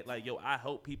people that like, yo, I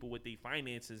help people with their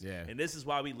finances. And this is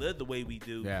why we live the way we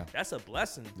do. That's a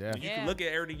blessing. When you can look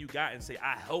at everything you got and say,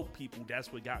 I help people.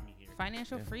 That's what got me here.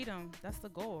 Financial freedom. That's the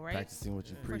goal, right? Practicing what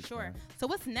you preach. For sure. Man. So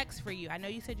what's next for you? I know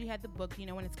you said you had the book. Do you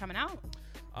know when it's coming out?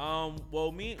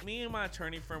 Well, me and my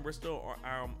attorney friend, we're still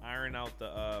ironing out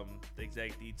the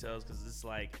exact details because it's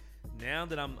like now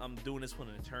that I'm doing this with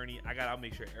an attorney, I gotta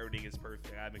make sure everything is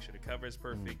perfect. I gotta make sure the cover is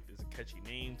perfect. There's a catchy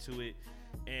name to it.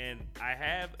 And I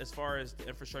have, as far as the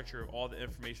infrastructure of all the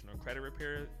information on credit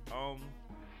repair,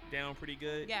 down pretty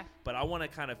good. Yeah. But I want to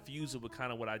kind of fuse it with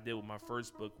kind of what I did with my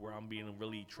first book, where I'm being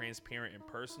really transparent and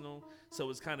personal. So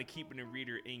it's kind of keeping the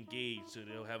reader engaged, so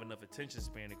they'll have enough attention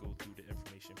span to go through the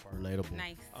information part. Relatable.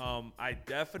 Nice. I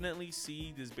definitely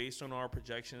see this based on our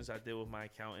projections I did with my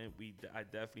accountant. I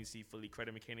definitely see Philly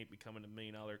Credit Mechanic becoming $1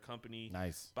 million company.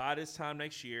 Nice. By this time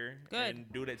next year. Good.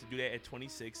 And to do that at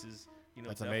 26 is,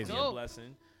 That's definitely amazing. a Dope.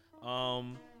 blessing.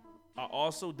 I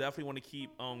also definitely want to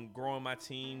keep growing my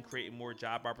team, creating more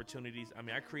job opportunities. I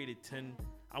mean, I created 10.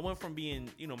 I went from being,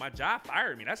 my job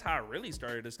fired me. That's how I really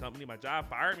started this company. My job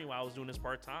fired me while I was doing this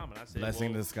part time, and I said,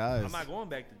 Blessing in disguise. I'm not going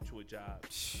back to a job.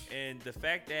 And the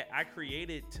fact that I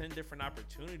created 10 different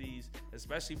opportunities,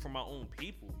 especially for my own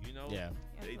people, Yeah.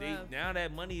 they now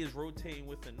that money is rotating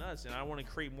within us, and I want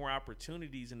to create more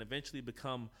opportunities and eventually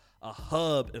become a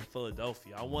hub in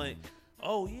Philadelphia. I want.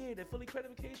 Oh yeah, the Philly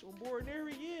Credit Vacation on board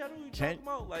area. Yeah, I know what you're talking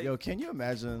about. Like, can you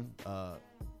imagine,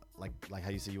 like how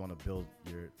you say you want to build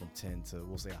your from 10 to,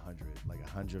 we'll say 100, like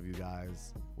 100 of you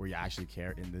guys where you actually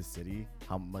care in this city,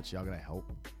 how much y'all gonna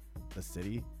help the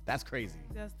city? That's crazy.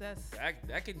 That's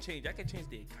that can change. That can change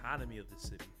the economy of the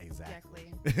city. Exactly.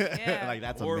 Yeah. Like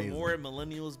that's Or amazing. more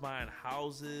millennials buying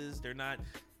houses. They're not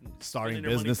Starting spending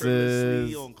their money businesses.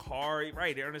 frivolously on car.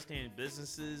 Right. They're understanding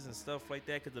businesses and stuff like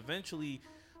that. Because eventually,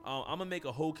 I'm gonna make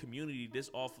a whole community this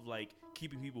off of like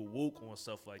keeping people woke on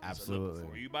stuff like this. Absolutely. Look,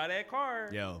 before you buy that car,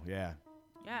 Yo, yeah.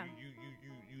 Yeah.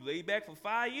 you lay back for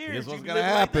 5 years. Here's you what's be gonna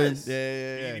living like happen. this.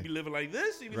 Yeah. You need to be living like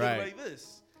this. You need to be Right. living like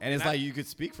this. And it's I- like you could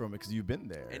speak from it because you've been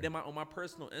there. And then on my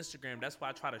personal Instagram, that's why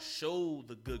I try to show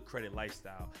the good credit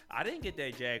lifestyle. I didn't get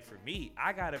that jag for me.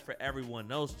 I got it for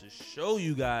everyone else to show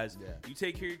you guys. Yeah. You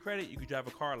take care of your credit, you can drive a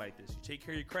car like this. You take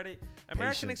care of your credit,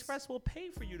 American Patience. Express will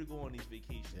pay for you to go on these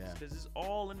vacations Yeah. because it's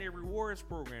all in their rewards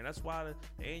program. That's why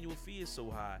the annual fee is so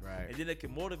high. Right. And then it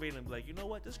can motivate them, like, you know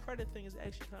what, this credit thing is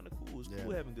actually kind of cool. It's Yeah.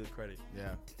 cool having good credit.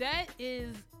 yeah. That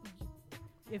is,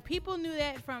 if people knew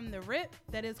that from the rip,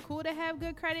 that it's cool to have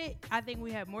good credit, I think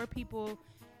we have more people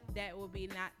that will be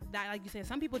not like you said.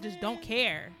 Some people just don't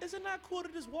care. Is it not cool to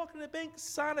just walk in the bank,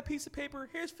 sign a piece of paper?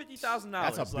 Here's $50,000.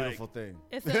 That's a beautiful thing.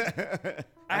 It's a,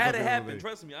 I had it That's a happen. beautiful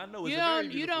Trust me, I know. It's you a very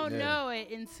don't beautiful thing. Yeah. know it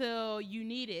until you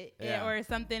need it Yeah. or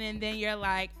something, and then you're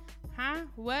like, huh?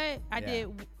 What? I Yeah.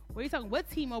 did. What are you talking? What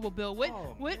T-Mobile bill? What?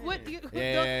 Oh, what? man. You,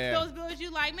 Yeah. those bills you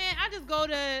like? Man,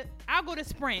 I'll go to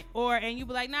Sprint, and you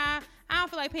be like, nah, I don't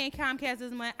feel like paying Comcast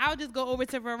this month. I'll just go over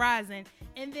to Verizon.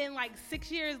 And then like 6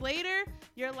 years later,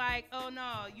 you're like, oh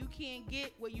no, you can't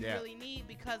get what you Yeah. really need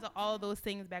because of all of those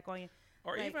things back on you.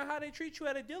 Or Like- even how they treat you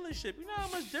at a dealership. You know how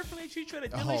much different they treat you at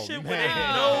a Oh, dealership when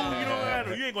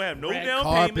man. you ain't gonna have no Red down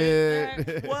payment.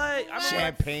 carpet. What? I remember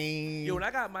Champagne. Yo, when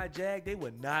I got my Jag, they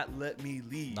would not let me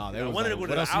leave. Nah, they And I was wanted like, to "What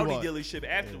go to else the you Audi want?" dealership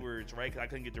afterwards, right? Because I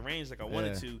couldn't get the range like I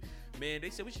wanted Yeah. to. Man, they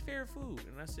said, "What's your favorite food?"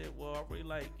 And I said, "Well, I really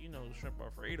like, shrimp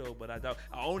Alfredo, but I doubt."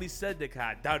 I only said that because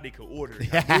I doubt they could order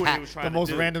it. I knew what they was trying the to most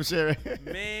do. random shit.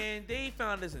 Man, they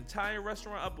found this entire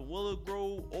restaurant up in Willow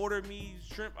Grove, ordered me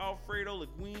shrimp Alfredo,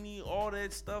 linguine, all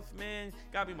that stuff, man.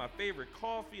 Got me my favorite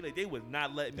coffee. Like, they would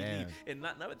not let me Damn. leave. And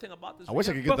another thing about this, I wish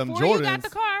I could get them Before Jordans. you got the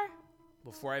car,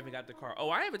 before I even got the car.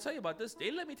 Oh, I didn't even tell you about this. They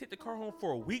let me take the car home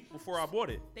for a week before I bought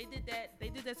it. they did that. They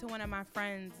did that to one of my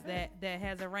friends that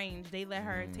has a range. They let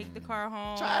her take the car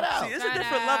home. Try it out. See, it's Try a it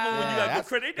different out. level when you Yeah, got that's- good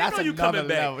credit. They that's know you coming another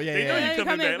back. level. Yeah, They know yeah. you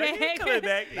coming back. Like, you coming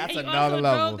back. That's And you another also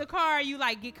level. drove the car. You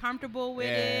like get comfortable with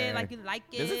Yeah. it, like you like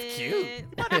it. This is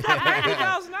cute.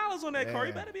 $90,000 on that car. You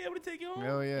Yeah. better be able to take it home.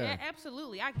 Hell Yeah, yeah.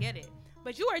 absolutely. I get it.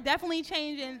 But you are definitely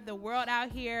changing the world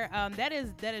out here. That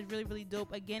is really, really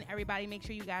dope. Again, everybody, make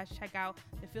sure you guys check out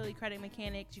the Philly Credit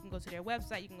Mechanics. You can go to their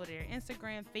website. You can go to their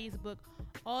Instagram, Facebook,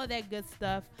 all that good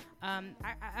stuff.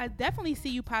 I definitely see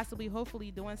you possibly, hopefully,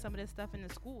 doing some of this stuff in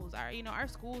the schools. Our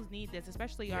schools need this,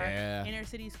 especially Yeah. our inner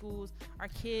city schools. Our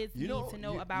kids You need know, to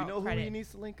know about you know credit. who he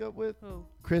needs to link up with? Who?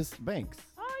 Chris Banks.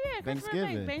 Oh yeah,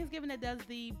 Thanksgiving. Thanksgiving that does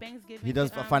the Thanksgiving. He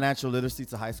does financial literacy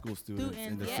to high school students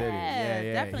in the Students, city. yeah,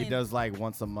 Yeah. definitely. He does like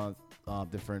once a month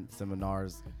different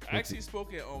seminars. I actually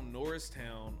spoke at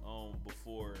Norristown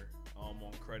before on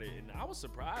credit, and I was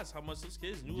surprised how much those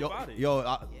kids knew about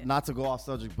it. Not to go off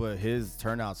subject, but his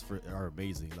turnouts are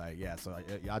amazing. Like, yeah, so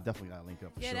I definitely gotta link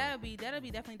up for Yeah, sure. that'll be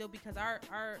definitely dope because our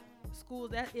schools,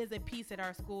 that is a piece that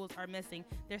our schools are missing.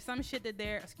 There's some shit that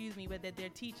they're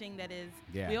teaching that is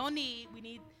Yeah. we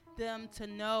need them to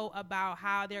know about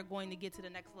how they're going to get to the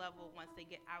next level once they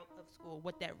get out of school,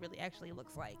 what that really actually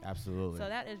looks like. Absolutely. So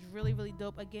that is really, really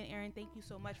dope. Again, Aaron, thank you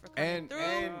so much for coming through.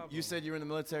 And you said you were in the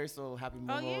military, so happy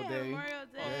Memorial Day. Memorial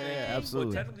Day. Yeah,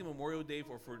 absolutely. Well, technically Memorial Day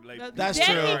for like That's Dead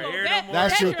true. people.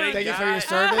 That's true. Thank Thank you for God. your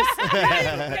service.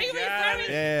 Thank you for your service.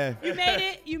 Yeah. You made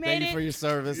it. You made Thank it. you for your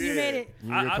service. You made it.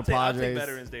 Your I'll take compadres.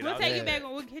 Veterans Day. We'll I'll take take you back.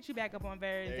 We'll hit you back up on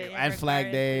Veterans Day And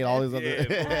Flag Day, all these other.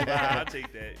 Yeah, I'll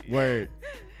take that. Yeah. Word.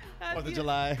 That's 4th of you.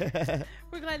 July.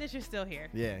 We're glad that you're still here.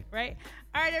 Yeah. Right?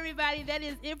 All right, everybody. That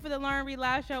is it for the Lauren Reed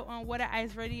Live Show on Water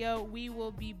Ice Radio. We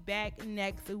will be back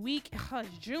next week. Oh,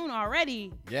 it's June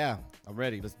already. Yeah, I'm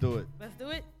ready. Let's do it. Let's do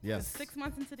it. Yes. It's 6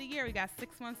 months into the year. We got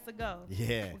 6 months to go.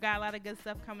 Yeah. We got a lot of good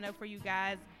stuff coming up for you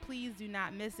guys. Please do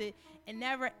not miss it. And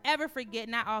never, ever forget,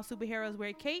 not all superheroes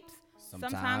wear capes.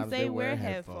 Sometimes they wear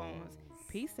headphones.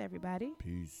 Peace, everybody.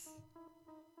 Peace.